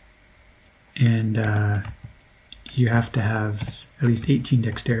 And you have to have at least 18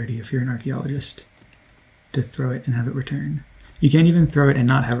 dexterity if you're an archaeologist to throw it and have it return. You can't even throw it and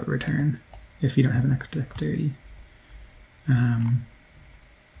not have it return if you don't have enough dexterity.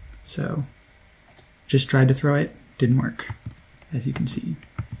 So just tried to throw it, didn't work, as you can see.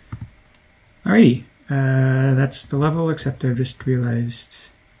 Alrighty, that's the level, except I've just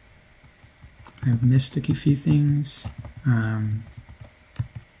realized I've missed a few things.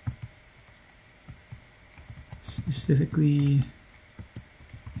 Specifically,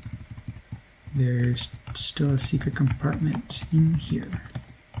 there's still a secret compartment in here.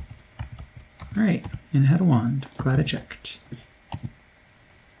 Alright, and it had a wand. Glad I checked.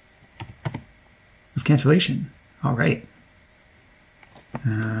 With cancellation. Alright.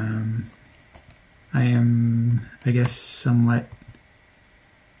 I am, I guess, somewhat...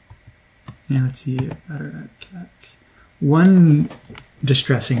 Yeah, let's see. One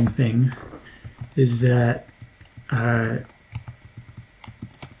distressing thing is that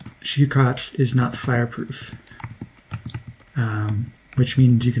Trt is not fireproof, which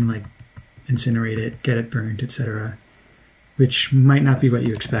means you can like incinerate it, get it burnt, etc., which might not be what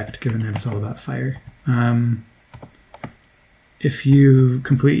you expect, given that it's all about fire. If you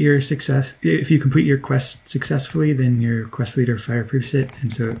complete your quest successfully, then your quest leader fireproofs it,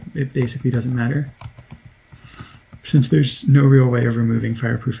 and so it basically doesn't matter, since there's no real way of removing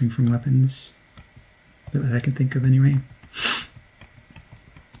fireproofing from weapons that I can think of anyway.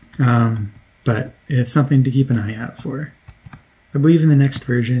 But it's something to keep an eye out for. I believe in the next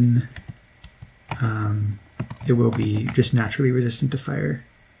version it will be just naturally resistant to fire,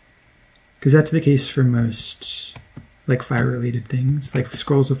 because that's the case for most like fire related things, like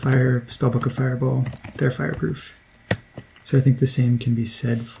Scrolls of Fire, Spellbook of Fireball, they're fireproof. So I think the same can be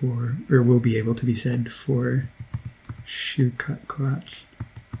said for, or will be able to be said for Trt.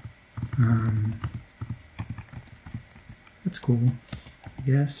 That's cool, I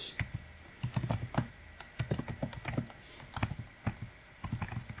guess.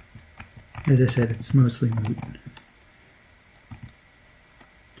 as I said, it's mostly moot.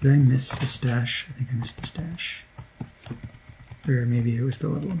 Did I miss a stash? I think I missed a stash. Or maybe it was the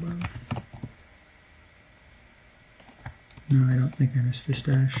level above. No, I don't think I missed a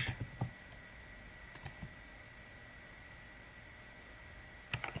stash.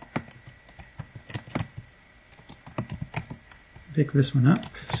 Pick this one up,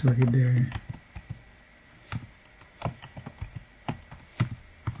 sorted there.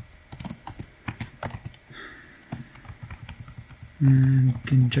 And you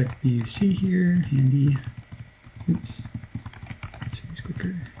can check the UC here, handy. Oops, it's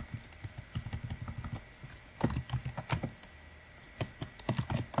quicker.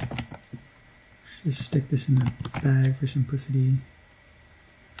 Just stick this in the bag for simplicity.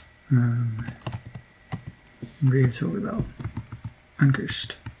 Engraved silver bell,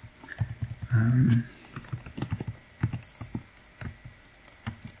 uncursed.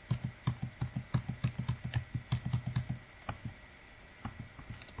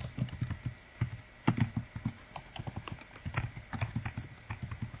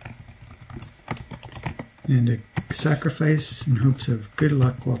 And a sacrifice in hopes of good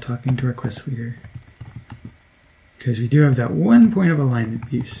luck while talking to our quest leader. Because we do have that 1 point of alignment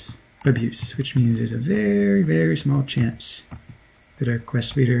abuse, which means there's a very, very small chance that our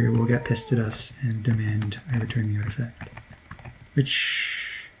quest leader will get pissed at us and demand I return the artifact.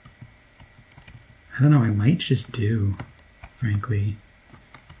 Which, I don't know, I might just do, frankly.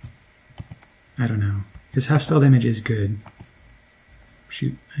 I don't know. Because half spell damage is good.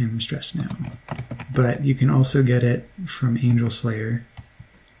 Shoot, I am stressed now. But you can also get it from Angel Slayer,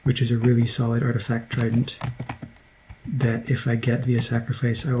 which is a really solid artifact trident that if I get via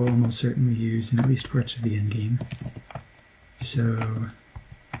sacrifice, I will almost certainly use in at least parts of the endgame. So,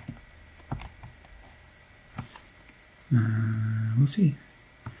 we'll see.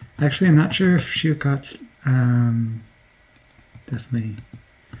 Actually, I'm not sure if Shiokot, definitely,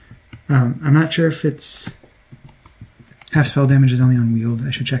 I'm not sure if it's half spell damage is only on wield.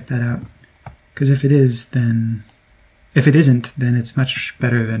 I should check that out. Because if it is, then... If it isn't, then it's much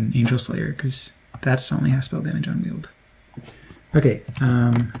better than Angel Slayer, because that's only half spell damage on wield. Okay,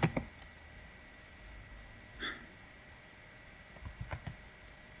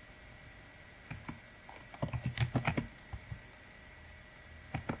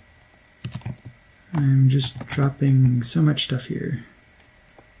 I'm just dropping so much stuff here.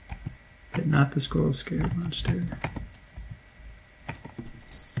 But not the Squirrel Scared monster.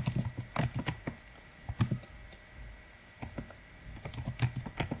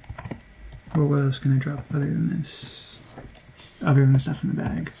 Well, what else can I drop other than this? Other than the stuff in the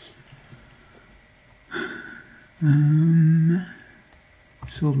bag.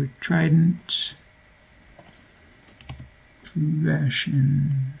 Silver Trident. Food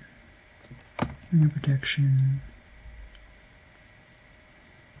ration. Ring of Protection.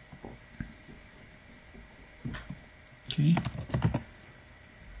 Okay.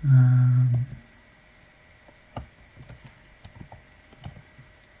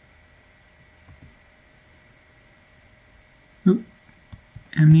 Ooh,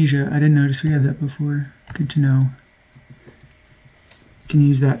 amnesia. I didn't notice we had that before. Good to know. Can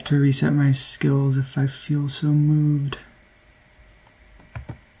use that to reset my skills if I feel so moved.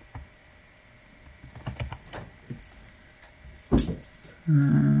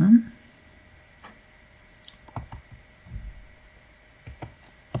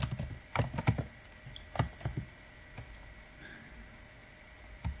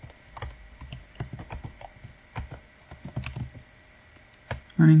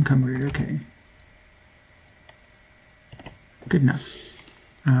 Unencumbered, okay. Good enough.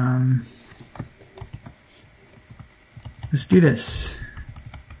 Let's do this.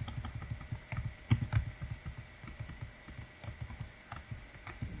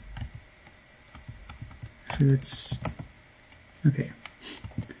 So that's okay.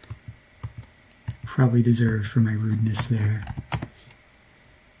 Probably deserved for my rudeness there.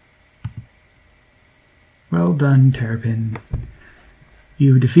 Well done, Terrapin.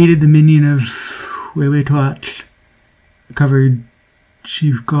 You defeated the minion of Wewetwatch, recovered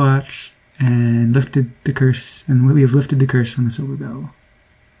Chiefcoatch, and lifted the curse, and we have lifted the curse on the Silver Bell.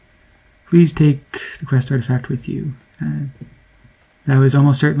 Please take the quest artifact with you. That was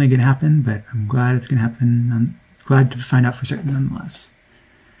almost certainly going to happen, but I'm glad it's going to happen. I'm glad to find out for certain nonetheless.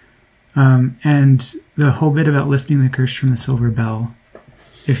 And the whole bit about lifting the curse from the Silver Bell,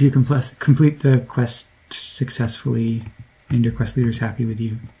 if you complete the quest successfully and your quest leader is happy with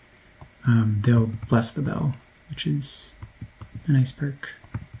you, they'll bless the bell, which is a nice perk.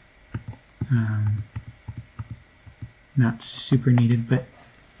 Not super needed, but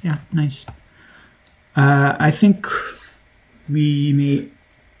yeah, nice. I think we may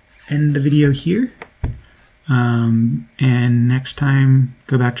end the video here. And next time,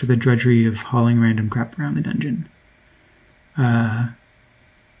 go back to the drudgery of hauling random crap around the dungeon.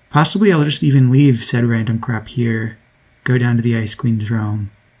 Possibly I'll just even leave said random crap here, go down to the Ice Queen's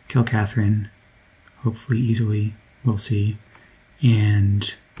realm, kill Catherine, hopefully easily, we'll see,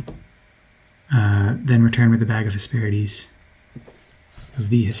 and then return with a bag of Hesperides. Of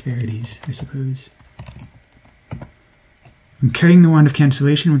the Hesperides, I suppose. I'm carrying the Wand of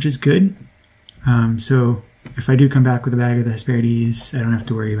Cancellation, which is good. So if I do come back with a bag of the Hesperides, I don't have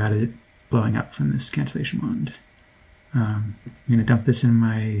to worry about it blowing up from this cancellation wand. I'm going to dump this in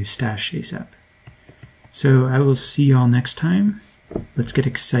my stash ASAP. So I will see y'all next time. Let's get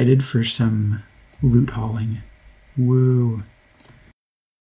excited for some loot hauling. Woo!